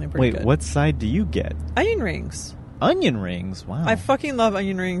surprisingly pretty good. Wait, what side do you get? Onion rings. Onion rings? Wow. I fucking love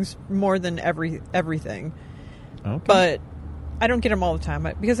onion rings more than everything. Okay. But I don't get them all the time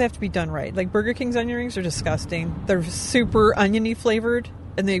because they have to be done right. Like Burger King's onion rings are disgusting. They're super oniony flavored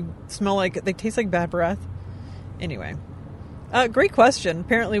and they taste like bad breath. Anyway. Great question.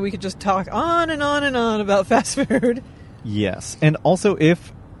 Apparently we could just talk on and on and on about fast food. Yes. And also,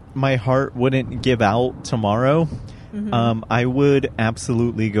 if my heart wouldn't give out tomorrow, I would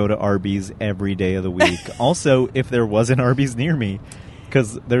absolutely go to Arby's every day of the week. Also, if there was an Arby's near me,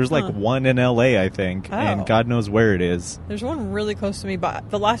 because there's like one in LA, I think, and God knows where it is. There's one really close to me,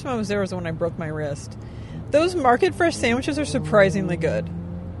 but the last time I was there was when I broke my wrist. Those market fresh sandwiches are surprisingly good,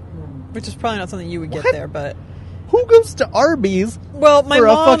 which is probably not something you would get there, but who goes to Arby's for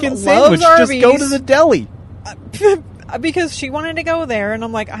a fucking sandwich? Just go to the deli. Because she wanted to go there, and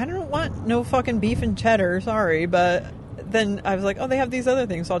I'm like, I don't want no fucking beef and cheddar, sorry, but then I was like, oh, they have these other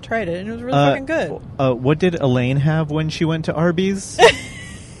things, so I'll try it, and it was really fucking good. What did Elaine have when she went to Arby's?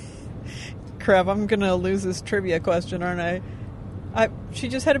 Crap, I'm gonna lose this trivia question, aren't I? She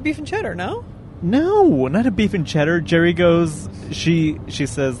just had a beef and cheddar, no? No, not a beef and cheddar. Jerry goes, she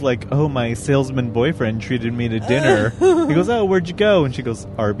says, like, oh, my salesman boyfriend treated me to dinner. He goes, oh, where'd you go? And she goes,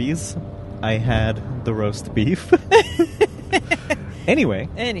 Arby's. I had the roast beef.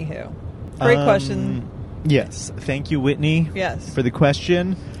 Anywho. Great question. Yes. Thank you, Whitney. Yes. For the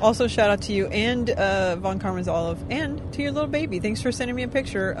question. Also, shout out to you and Von Carmen's Olive and to your little baby. Thanks for sending me a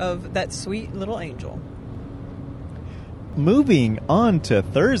picture of that sweet little angel. Moving on to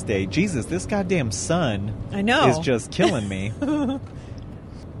Thursday. Jesus, this goddamn sun is just killing me.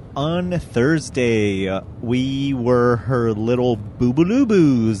 On Thursday, we were her little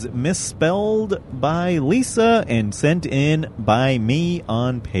boo-boo-loo-boos, misspelled by Lisa and sent in by me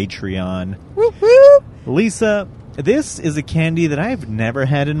on Patreon. Whoop, whoop. Lisa, this is a candy that I've never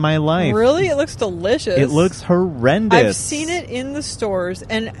had in my life. Really? It looks delicious. It looks horrendous. I've seen it in the stores,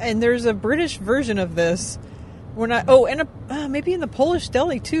 and there's a British version of this. Maybe in the Polish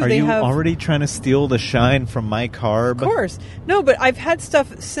deli too. Are you already trying to steal the shine from my Carb? Of course. No, but I've had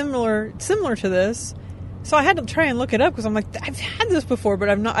stuff similar to this. So I had to try and look it up because I'm like, I've had this before, but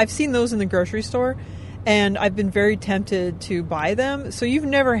I've seen those in the grocery store, and I've been very tempted to buy them. So you've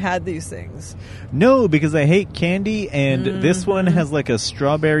never had these things? No, because I hate candy, and this one has like a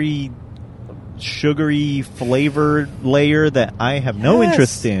strawberry sugary flavor layer that I have no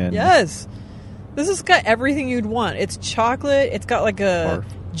interest in. Yes. This has got everything you'd want. It's chocolate. It's got like a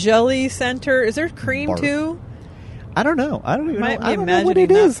jelly center. Is there cream too? I don't know. I don't even know. I don't know what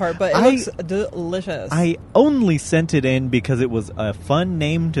it is. Part, but it looks delicious. I only sent it in because it was a fun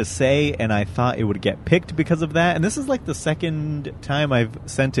name to say, and I thought it would get picked because of that. And this is like the second time I've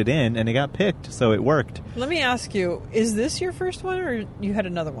sent it in, and it got picked, so it worked. Let me ask you, is this your first one, or you had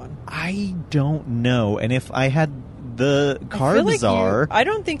another one? I don't know. And if I had the Carbs I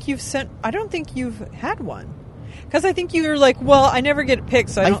don't think you've had one. Because I think you're like, well, I never get it picked,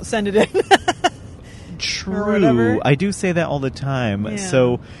 so I don't send it in. True. I do say that all the time. Yeah.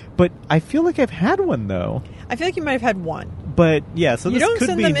 So, but I feel like I've had one, though. I feel like you might have had one. But, yeah, so you this don't could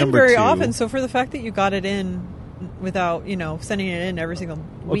send be them in number very 2. often, so for the fact that you got it in without, sending it in every single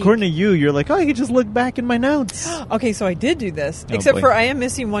week. According to you, you're like, oh, I could just look back in my notes. Okay, so I did do this. Except for I am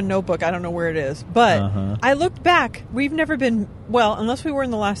missing one notebook. I don't know where it is. But I looked back. We've never been, unless we were in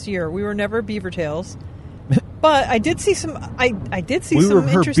the last year, we were never Beaver Tails. But I did see some. I did see some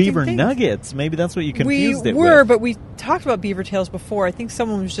interesting things. We were her Beaver Nuggets. Maybe that's what you confused it with. We were, but we talked about Beaver Tails before. I think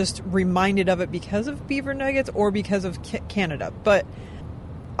someone was just reminded of it because of Beaver Nuggets or because of Canada. But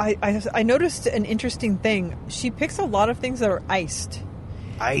I noticed an interesting thing. She picks a lot of things that are iced.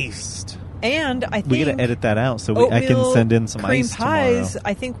 And I think we got to edit that out so I can send in some cream ice pies.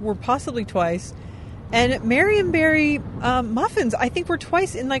 tomorrow. I think were possibly twice. And Marionberry muffins, I think, were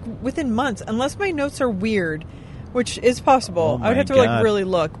twice in within months, unless my notes are weird, which is possible. I would have to really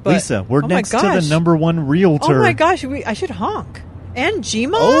look. But Lisa, we're next to the number 1 realtor. Oh my gosh, I should honk. And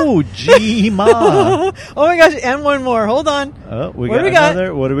Gma? Oh, Gma. Oh my gosh, and one more. Hold on. What do we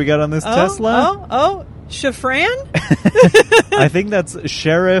got? What do we got on this Tesla? Shafran? I think that's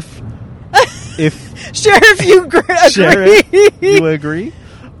Sheriff. Sheriff, you agree? Sheriff, you agree?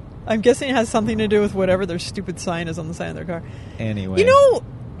 I'm guessing it has something to do with whatever their stupid sign is on the side of their car. Anyway.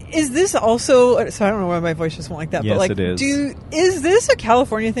 Is this also... So I don't know why my voice just went like that. Yes, but it is. Is this a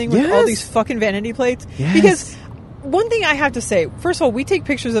California thing with all these fucking vanity plates? Yes. Because one thing I have to say, first of all, we take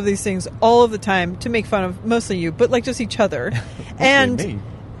pictures of these things all of the time to make fun of mostly you, but just each other. And me.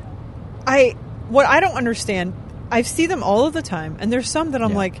 what I don't understand, I see them all of the time, and there's some that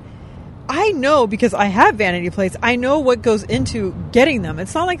I'm like... I know because I have vanity plates. I know what goes into getting them.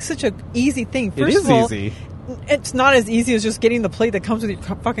 It's not like such an easy thing. First of all, easy. It's not as easy as just getting the plate that comes with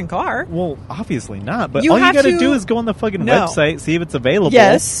your fucking car. Well, obviously not. But all you got to do is go on the fucking website, see if it's available.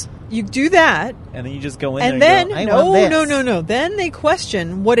 Yes, you do that. And then you just go in and there then, and go, No. Then they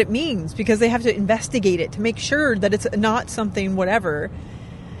question what it means because they have to investigate it to make sure that it's not something whatever.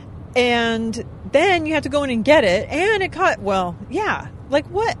 And then you have to go in and get it. And it like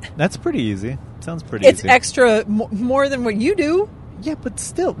what? That's pretty easy. Sounds pretty easy. It's easy. extra more than what you do. Yeah, but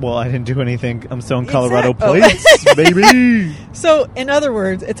still. Well, I didn't do anything. I'm still in Colorado Exactly. plates, baby. So, in other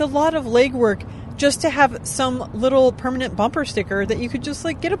words, it's a lot of legwork just to have some little permanent bumper sticker that you could just,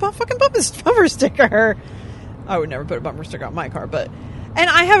 like, get a fucking bumper sticker. I would never put a bumper sticker on my car, but... And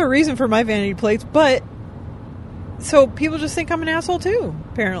I have a reason for my vanity plates, but... So, people just think I'm an asshole, too,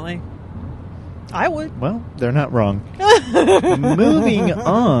 apparently. I would. Well, they're not wrong. Moving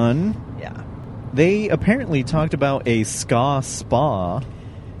on. Yeah. They apparently talked about a ska spa,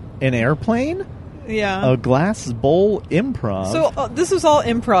 an airplane, Yeah. a glass bowl improv. So, this was all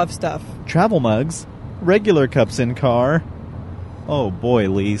improv stuff. Travel mugs, regular cups in car. Oh boy,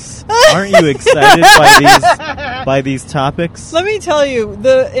 Lise. Aren't you excited by these topics? Let me tell you,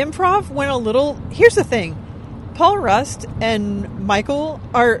 the improv went a little... Here's the thing. Paul Rust and Michael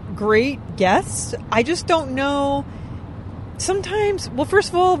are great guests. I just don't know... Sometimes... Well, first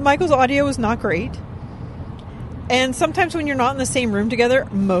of all, Michael's audio is not great. And sometimes when you're not in the same room together,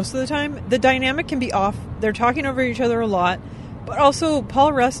 most of the time, the dynamic can be off. They're talking over each other a lot. But also,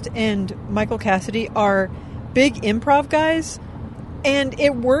 Paul Rust and Michael Cassidy are big improv guys. And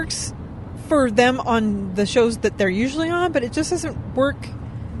it works for them on the shows that they're usually on, but it just doesn't work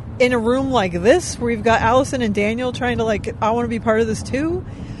in a room like this, where we've got Alison and Daniel trying to, like, I want to be part of this too.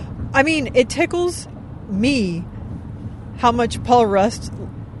 I mean, it tickles me how much Paul Rust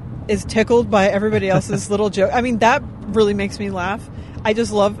is tickled by everybody else's little joke. I mean, that really makes me laugh. I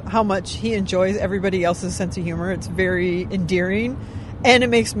just love how much he enjoys everybody else's sense of humor. It's very endearing. And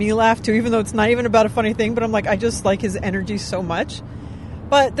it makes me laugh, too, even though it's not even about a funny thing. But I'm like, I just like his energy so much.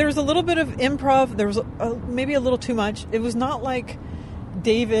 But there was a little bit of improv. There was maybe a little too much. It was not like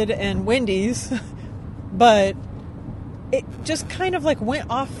David and Wendy's. But it just kind of like went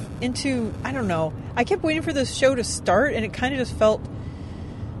off into, I don't know. I kept waiting for this show to start. And it kind of just felt,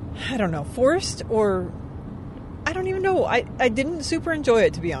 I don't know, forced. Or I don't even know. I didn't super enjoy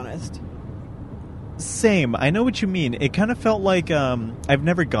it, to be honest. Same. I know what you mean. It kind of felt like I've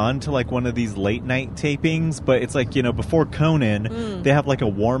never gone to like one of these late night tapings, but it's like, you know, before Conan, they have like a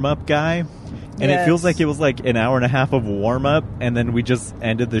warm up guy, and it feels like it was like an hour and a half of warm up, and then we just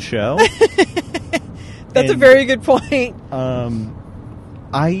ended the show. That's a very good point.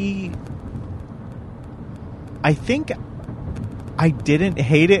 I think I didn't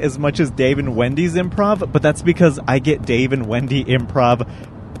hate it as much as Dave and Wendy's improv, but that's because I get Dave and Wendy improv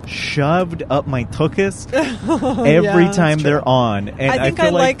shoved up my tuchus every time they're on. And I think I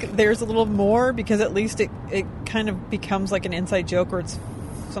like theirs a little more because at least it kind of becomes like an inside joke, or it's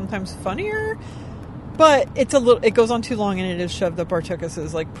sometimes funnier. But it goes on too long, and it is shoved up our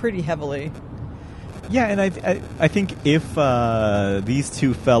tuchuses like pretty heavily. Yeah, and I think if these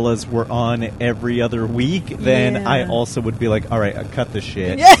two fellas were on every other week, then I also would be like, all right, cut the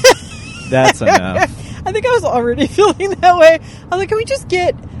shit. Yeah. That's enough. I think I was already feeling that way. I was like, can we just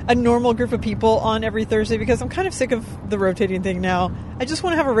get a normal group of people on every Thursday? Because I'm kind of sick of the rotating thing now. I just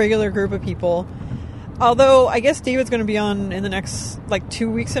want to have a regular group of people. Although, I guess David's going to be on in the next, 2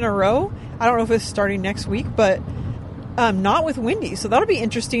 weeks in a row. I don't know if it's starting next week, but not with Wendy. So that'll be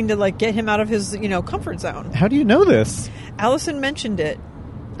interesting to, get him out of his, comfort zone. How do you know this? Alison mentioned it.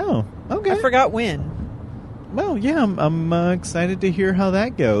 Oh, okay. I forgot when. Well, yeah, I'm excited to hear how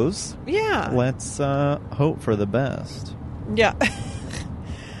that goes. Yeah. Let's hope for the best. Yeah.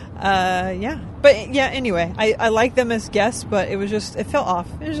 Yeah. But, yeah, anyway, I like them as guests, but it felt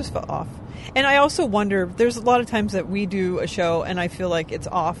off. It just felt off. And I also wonder, there's a lot of times that we do a show and I feel like it's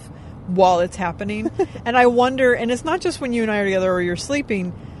off while it's happening. And I wonder, and it's not just when you and I are together or you're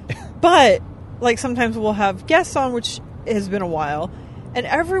sleeping, but, sometimes we'll have guests on, which has been a while. And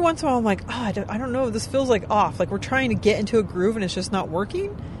every once in a while, I'm like, I don't know, this feels off. We're trying to get into a groove and it's just not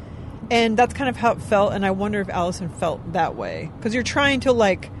working. And that's kind of how it felt. And I wonder if Alison felt that way. Because you're trying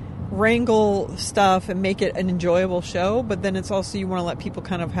to, wrangle stuff and make it an enjoyable show. But then it's also, you want to let people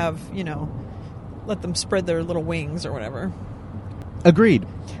kind of have, let them spread their little wings or whatever. Agreed.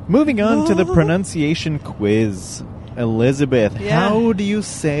 Moving on to the pronunciation quiz. Elizabeth, how do you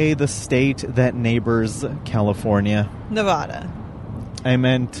say the state that neighbors California? Nevada. I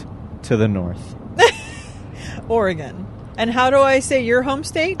meant to the north. Oregon. And how do I say your home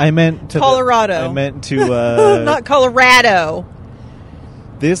state? I meant to Colorado. I meant to not Colorado.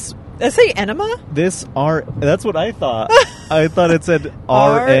 This Did I say enema? That's what I thought. I thought it said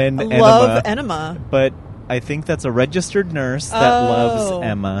RN enema. Love enema. But I think that's a registered nurse that loves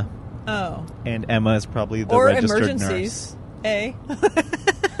Emma. Oh. And Emma is probably the or registered emergencies. nurse.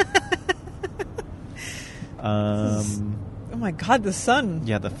 Oh my God, the sun.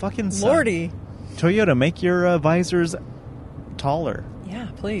 Yeah, the fucking sun. Lordy. Toyota, make your visors taller. Yeah,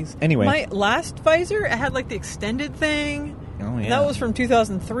 please. Anyway. My last visor, it had the extended thing. Oh, yeah. That was from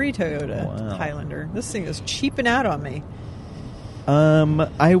 2003 Toyota Wow. Highlander. This thing is cheaping out on me.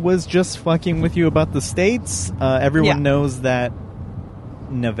 I was just fucking with you about the states. Everyone knows that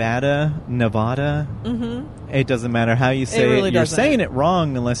Nevada. It doesn't matter how you say it. Really You're doesn't. saying it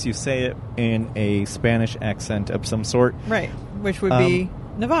wrong unless you say it in a Spanish accent of some sort. Right, which would be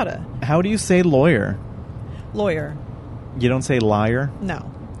Nevada. How do you say lawyer? Lawyer. You don't say liar? No.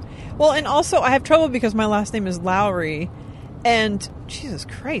 Well, and also I have trouble because my last name is Lawrie, and Jesus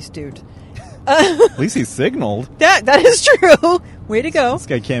Christ, dude. At least he signaled. That is true. Way to go. This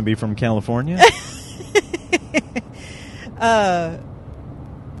guy can't be from California.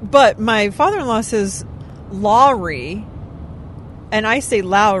 But my father-in-law says Lawrie, and I say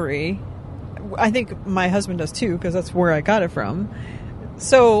Lawrie. I think my husband does too, because that's where I got it from.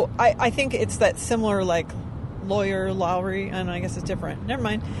 So I think it's that similar, like, lawyer, Lawrie, and I guess it's different. Never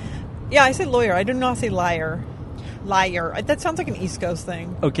mind. Yeah, I say lawyer. I do not say liar. Liar. That sounds like an East Coast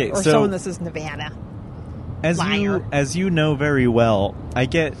thing. Okay, or so someone that says Nevada. As you know very well, I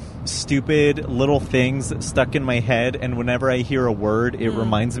get stupid little things stuck in my head, and whenever I hear a word, it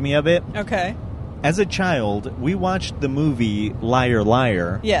reminds me of it. Okay. As a child, we watched the movie Liar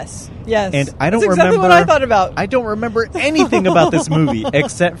Liar. Yes. And I don't That's exactly remember what I thought about. I don't remember anything about this movie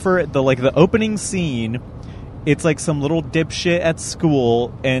except for the opening scene. It's like some little dipshit at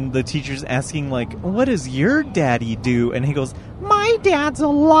school, and the teacher's asking, like, what does your daddy do? And he goes, my dad's a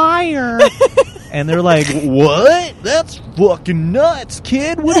liar. And they're like, what? That's fucking nuts,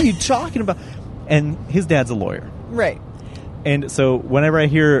 kid. What are you talking about? And his dad's a lawyer. Right. And so whenever I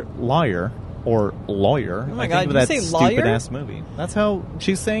hear lawyer or lawyer, Oh my I God, think of you that say lawyer? stupid-ass movie. That's how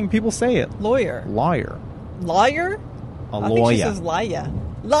she's saying people say it. Lawyer. Lawyer. Liar? A I lawyer. think she says liar.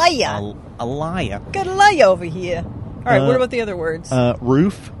 Liar. A liar. Got a lie over here. All right, what about the other words?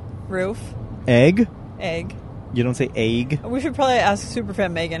 Roof. Roof. Egg. Egg. You don't say egg. We should probably ask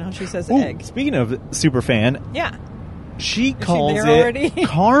Superfan Megan how she says Ooh, egg. speaking of Superfan, Yeah. she calls there it already?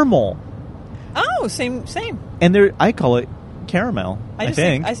 caramel. Oh, same. And I call it caramel, I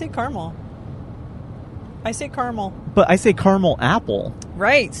think. I say caramel. I say caramel. But I say caramel apple.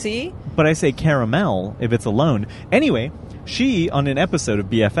 Right, see? But I say caramel if it's alone. Anyway, she, on an episode of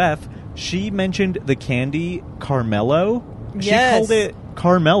BFF, she mentioned the candy Carmelo. She Yes. called it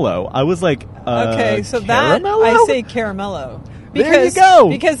Carmelo. I was like, Okay, so Caramello? that I say caramello. There you go.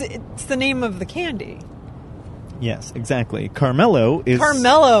 Because it's the name of the candy. Yes, exactly. Carmelo is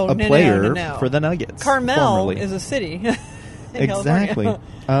Carmelo, a no, player no. for the Nuggets. Carmel formerly. is a city. in Exactly.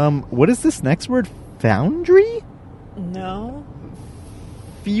 California. What is this next word? Foundry? No.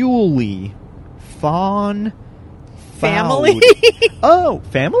 Fuely. Fawn. Family? Fowd. Oh,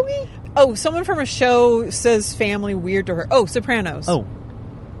 family? Oh, someone from a show says family weird to her. Oh, Sopranos. Oh.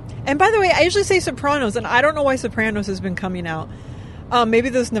 And by the way, I usually say Sopranos, and I don't know why Sopranos has been coming out. Maybe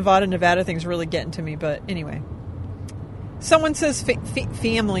this Nevada thing's really getting to me, but anyway. Someone says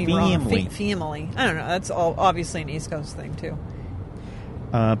family wrong. Family. I don't know. That's all obviously an East Coast thing, too.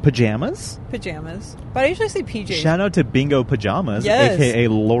 Pajamas? Pajamas. But I usually say PJs. Shout out to Bingo Pajamas, Yes. a.k.a.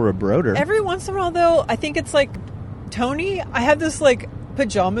 Laura Broder. Every once in a while, though, I think it's like Tony. I have this, like,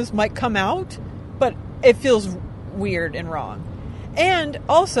 pajamas might come out, but it feels weird and wrong. And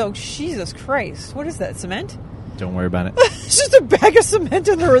also, Jesus Christ, what is that, cement? Don't worry about it. It's just a bag of cement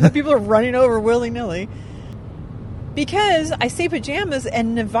in there that people are running over willy-nilly. Because I say pajamas,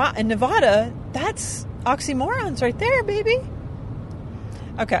 and Nevada, that's oxymorons right there, baby.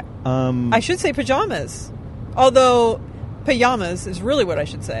 Okay. I should say pajamas. Although, pajamas is really what I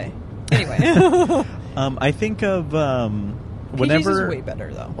should say. Anyway. I think of PJs is way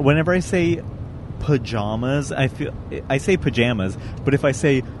better, though. Whenever I say pajamas, I say pajamas, but if I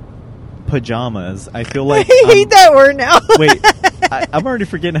say pajamas, I feel like I hate that word now. Wait, I'm already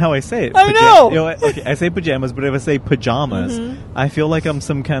forgetting how I say it. I know. You know what? Okay, I say pajamas, but if I say pajamas, I feel like I'm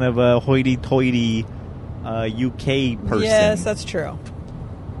some kind of a hoity-toity UK person. Yes, that's true.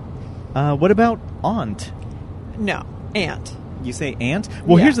 What about aunt? No, aunt. You say aunt?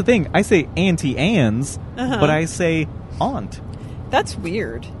 Well, Yeah. here's the thing. I say Auntie Anne's, but I say aunt. That's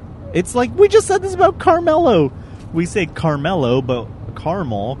weird. It's like, we just said this about Carmelo. We say Carmelo, but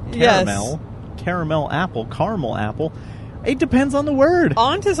caramel, caramel, caramel apple, caramel apple. It depends on the word.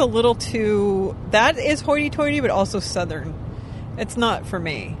 Aunt is a little too... That is hoity-toity, but also southern. It's not for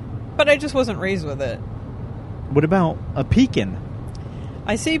me. But I just wasn't raised with it. What about a pecan?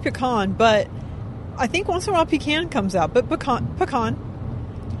 I say pecan, but I think once in a while pecan comes out. But pecan.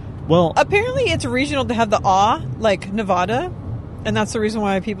 Well, Apparently it's regional to have the ah, like Nevada. And that's the reason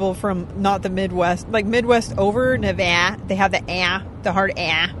why people from not the Midwest, like Midwest over Nevada, they have the ah, the hard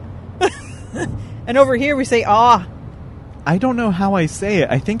ah. And over here we say ah. I don't know how I say it.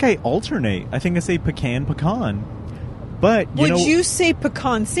 I think I alternate. I think I say pecan. But would you say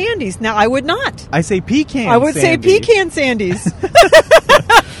pecan sandies? Now I would not. I say pecan. I would say sandy. pecan sandies.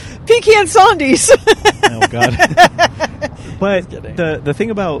 Pecan sandies. Oh God. But the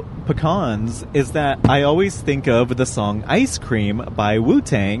thing about pecans is that I always think of the song "Ice Cream" by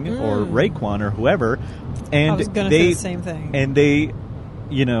Wu-Tang or Raekwon or whoever, and I was going to say the same thing. And they,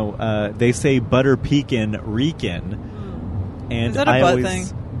 they say butter pecan Rican, and is that a butt thing?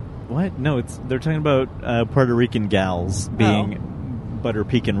 What? No, they're talking about Puerto Rican gals being butter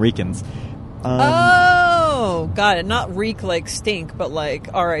pecan Ricans. Got it. Not reek like stink, but like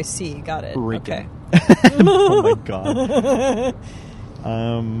RIC. Got it. Rican. Okay. Oh my God.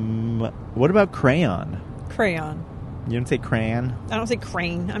 What about crayon? Crayon. You don't say crayon? I don't say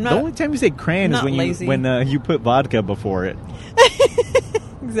crane. I'm not. The only time you say crayon is when you put vodka before it.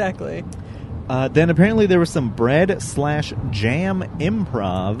 Exactly. Then apparently there was some bread/jam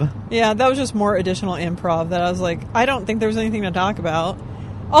improv. Yeah, that was just more additional improv that I was like, I don't think there was anything to talk about.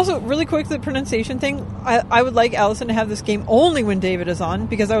 Also, really quick, the pronunciation thing. I would like Alison to have this game only when David is on,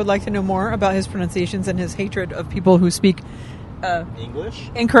 because I would like to know more about his pronunciations and his hatred of people who speak English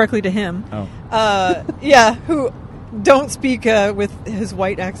incorrectly to him. Oh. Yeah, who don't speak with his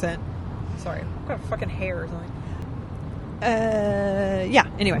white accent. Sorry, I've got a fucking hair or something. Yeah,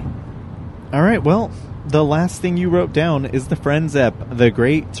 anyway. All right, well, the last thing you wrote down is the Friends ep, the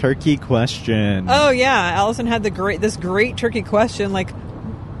Great Turkey Question. Oh, yeah, Alison had this great turkey question, like,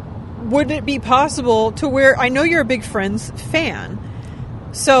 would it be possible to where... I know you're a big Friends fan,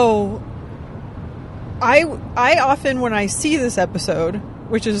 so I often, when I see this episode,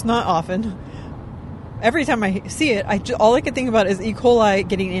 which is not often, every time I see it, all I can think about is E. coli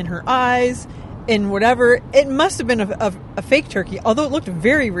getting in her eyes and whatever. It must have been a fake turkey, although it looked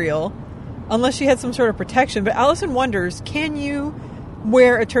very real, unless she had some sort of protection. But Alison wonders, can you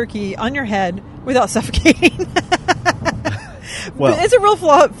wear a turkey on your head without suffocating? Well, it's a real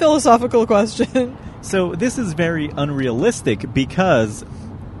philosophical question. So this is very unrealistic, because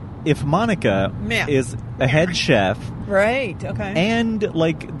if Monica is a head chef, right? Okay, and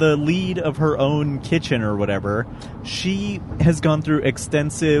like the lead of her own kitchen or whatever, she has gone through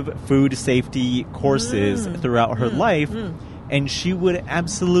extensive food safety courses throughout her life, and she would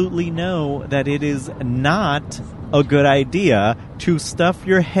absolutely know that it is not a good idea to stuff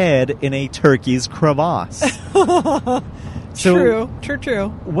your head in a turkey's crevasse. So, True.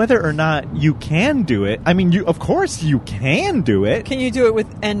 Whether or not you can do it, I mean, of course you can do it. Can you do it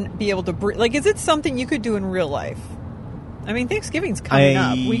and be able to breathe? Like, is it something you could do in real life? I mean, Thanksgiving's coming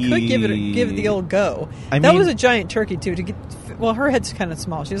up. We could give it the old go. That was a giant turkey too. Well, her head's kind of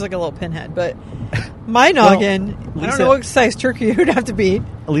small. She's like a little pinhead, but my noggin. Lisa, I don't know what size turkey it would have to be.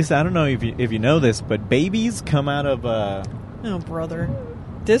 Lisa, I don't know if you know this, but babies come out of oh brother,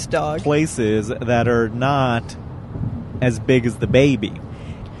 this dog places that are not as big as the baby.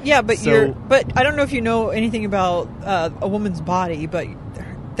 Yeah, but but I don't know if you know anything about a woman's body, but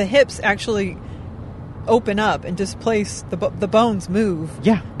the hips actually open up and displace the bones move.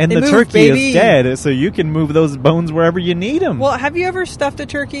 Yeah, and the turkey is dead, so you can move those bones wherever you need them. Well, have you ever stuffed a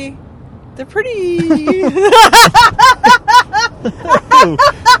turkey? They're pretty. It's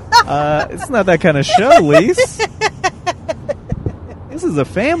not that kind of show, Lise. This is a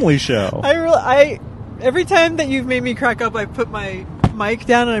family show. Every time that you've made me crack up, I put my mic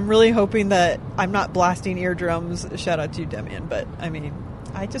down, and I'm really hoping that I'm not blasting eardrums. Shout out to you, Demian. But, I mean,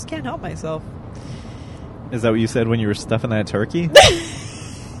 I just can't help myself. Is that what you said when you were stuffing that turkey?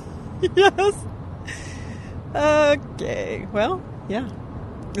 Yes. Okay. Well, yeah.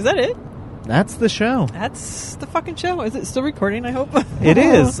 Is that it? That's the show. That's the fucking show. Is it still recording, I hope? It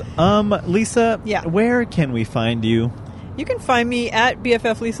is. Lisa, yeah. Where can we find you? You can find me at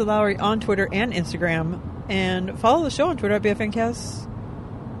BFF Lisa Lawrie on Twitter and Instagram, and follow the show on Twitter at BFNcast.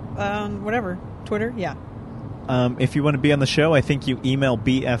 Whatever. Twitter, yeah. If you want to be on the show, I think you email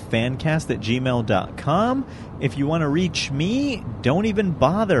bffancast@gmail.com. If you want to reach me, don't even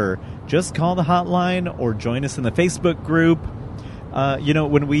bother. Just call the hotline or join us in the Facebook group.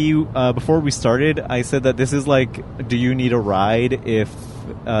 When before we started, I said that this is like, do you need a ride if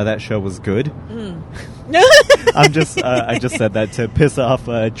that show was good? I just said that to piss off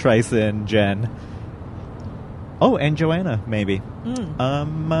Trice and Jen. Oh, and Joanna, maybe.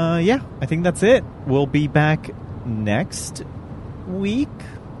 Yeah, I think that's it. We'll be back next week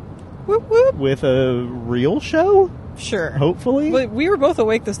whoop, whoop. with a real show. Sure. Hopefully. But we were both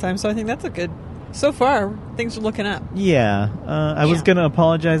awake this time, so I think that's a good... So far, things are looking up. Yeah. I was going to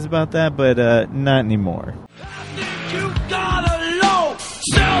apologize about that, but not anymore. You got a low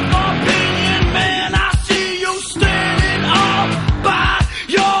self-opinion, man. I see you standing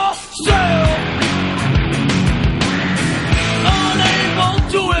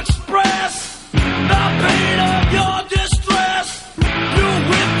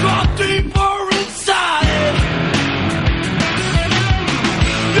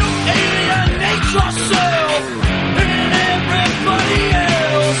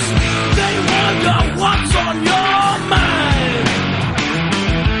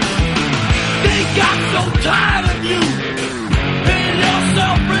got so tired of you. And your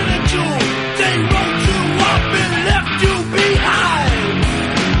self-ridicule. They wrote you up and left you behind.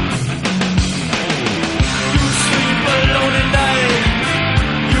 You sleep alone at night.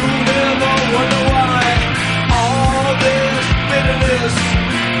 You never wonder why. All this bitterness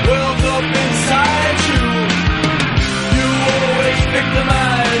wells up inside you. You always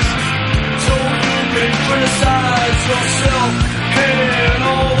victimize, so you can criticize yourself and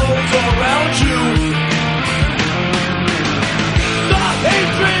all those around you. The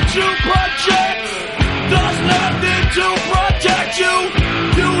hatred you project does nothing to protect you.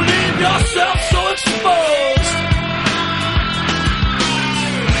 You leave yourself so exposed.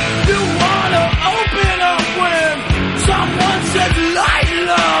 You wanna open up when someone says lighten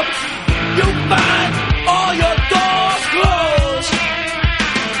up. You find all your doors closed.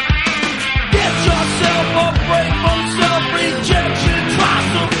 Get yourself a break from self-rejection. Try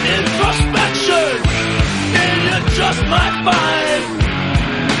some introspection, and you just might find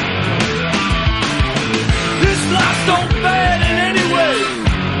this life don't bad in any way.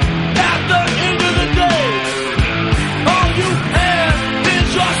 At the end of the day, all you have is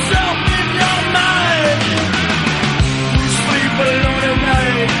yourself in your mind. You sleep alone at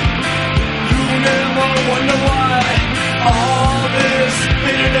night. You never wonder why. All this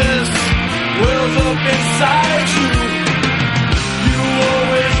bitterness wells up inside you. You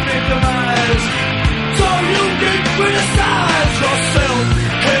always victimize, so you can criticize yourself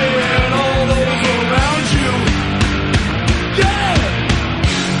and all those around you. Yeah!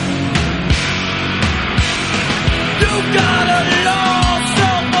 You got a low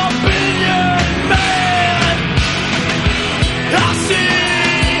self-opinion, man. I see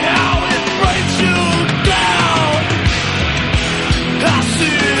how it breaks you down. I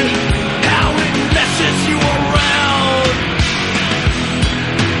see how it messes you around.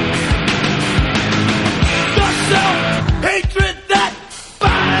 The self-hatred that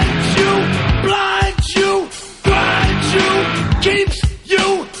binds you, blinds you, grinds you, keeps you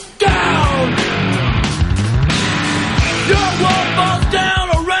down. Your world falls down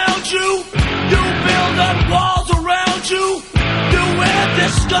around you. You build up walls around you. You wear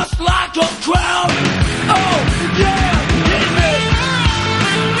disgust like a crown. Oh, yeah, hit me.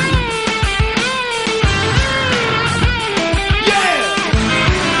 Yeah.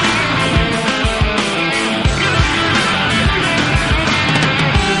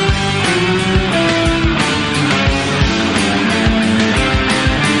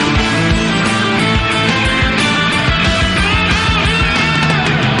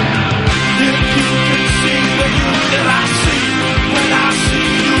 If you can see the you that I see, when I see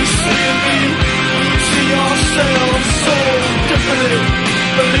you seeing me, you see yourself so differently.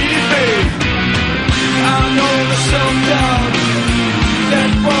 Believe me, I know the self-doubt that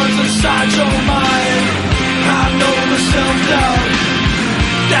runs inside your mind. I know the self-doubt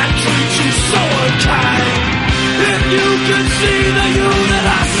that treats you so unkind. If you can see the you that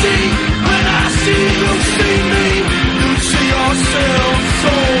I see, when I see you see me, you see yourself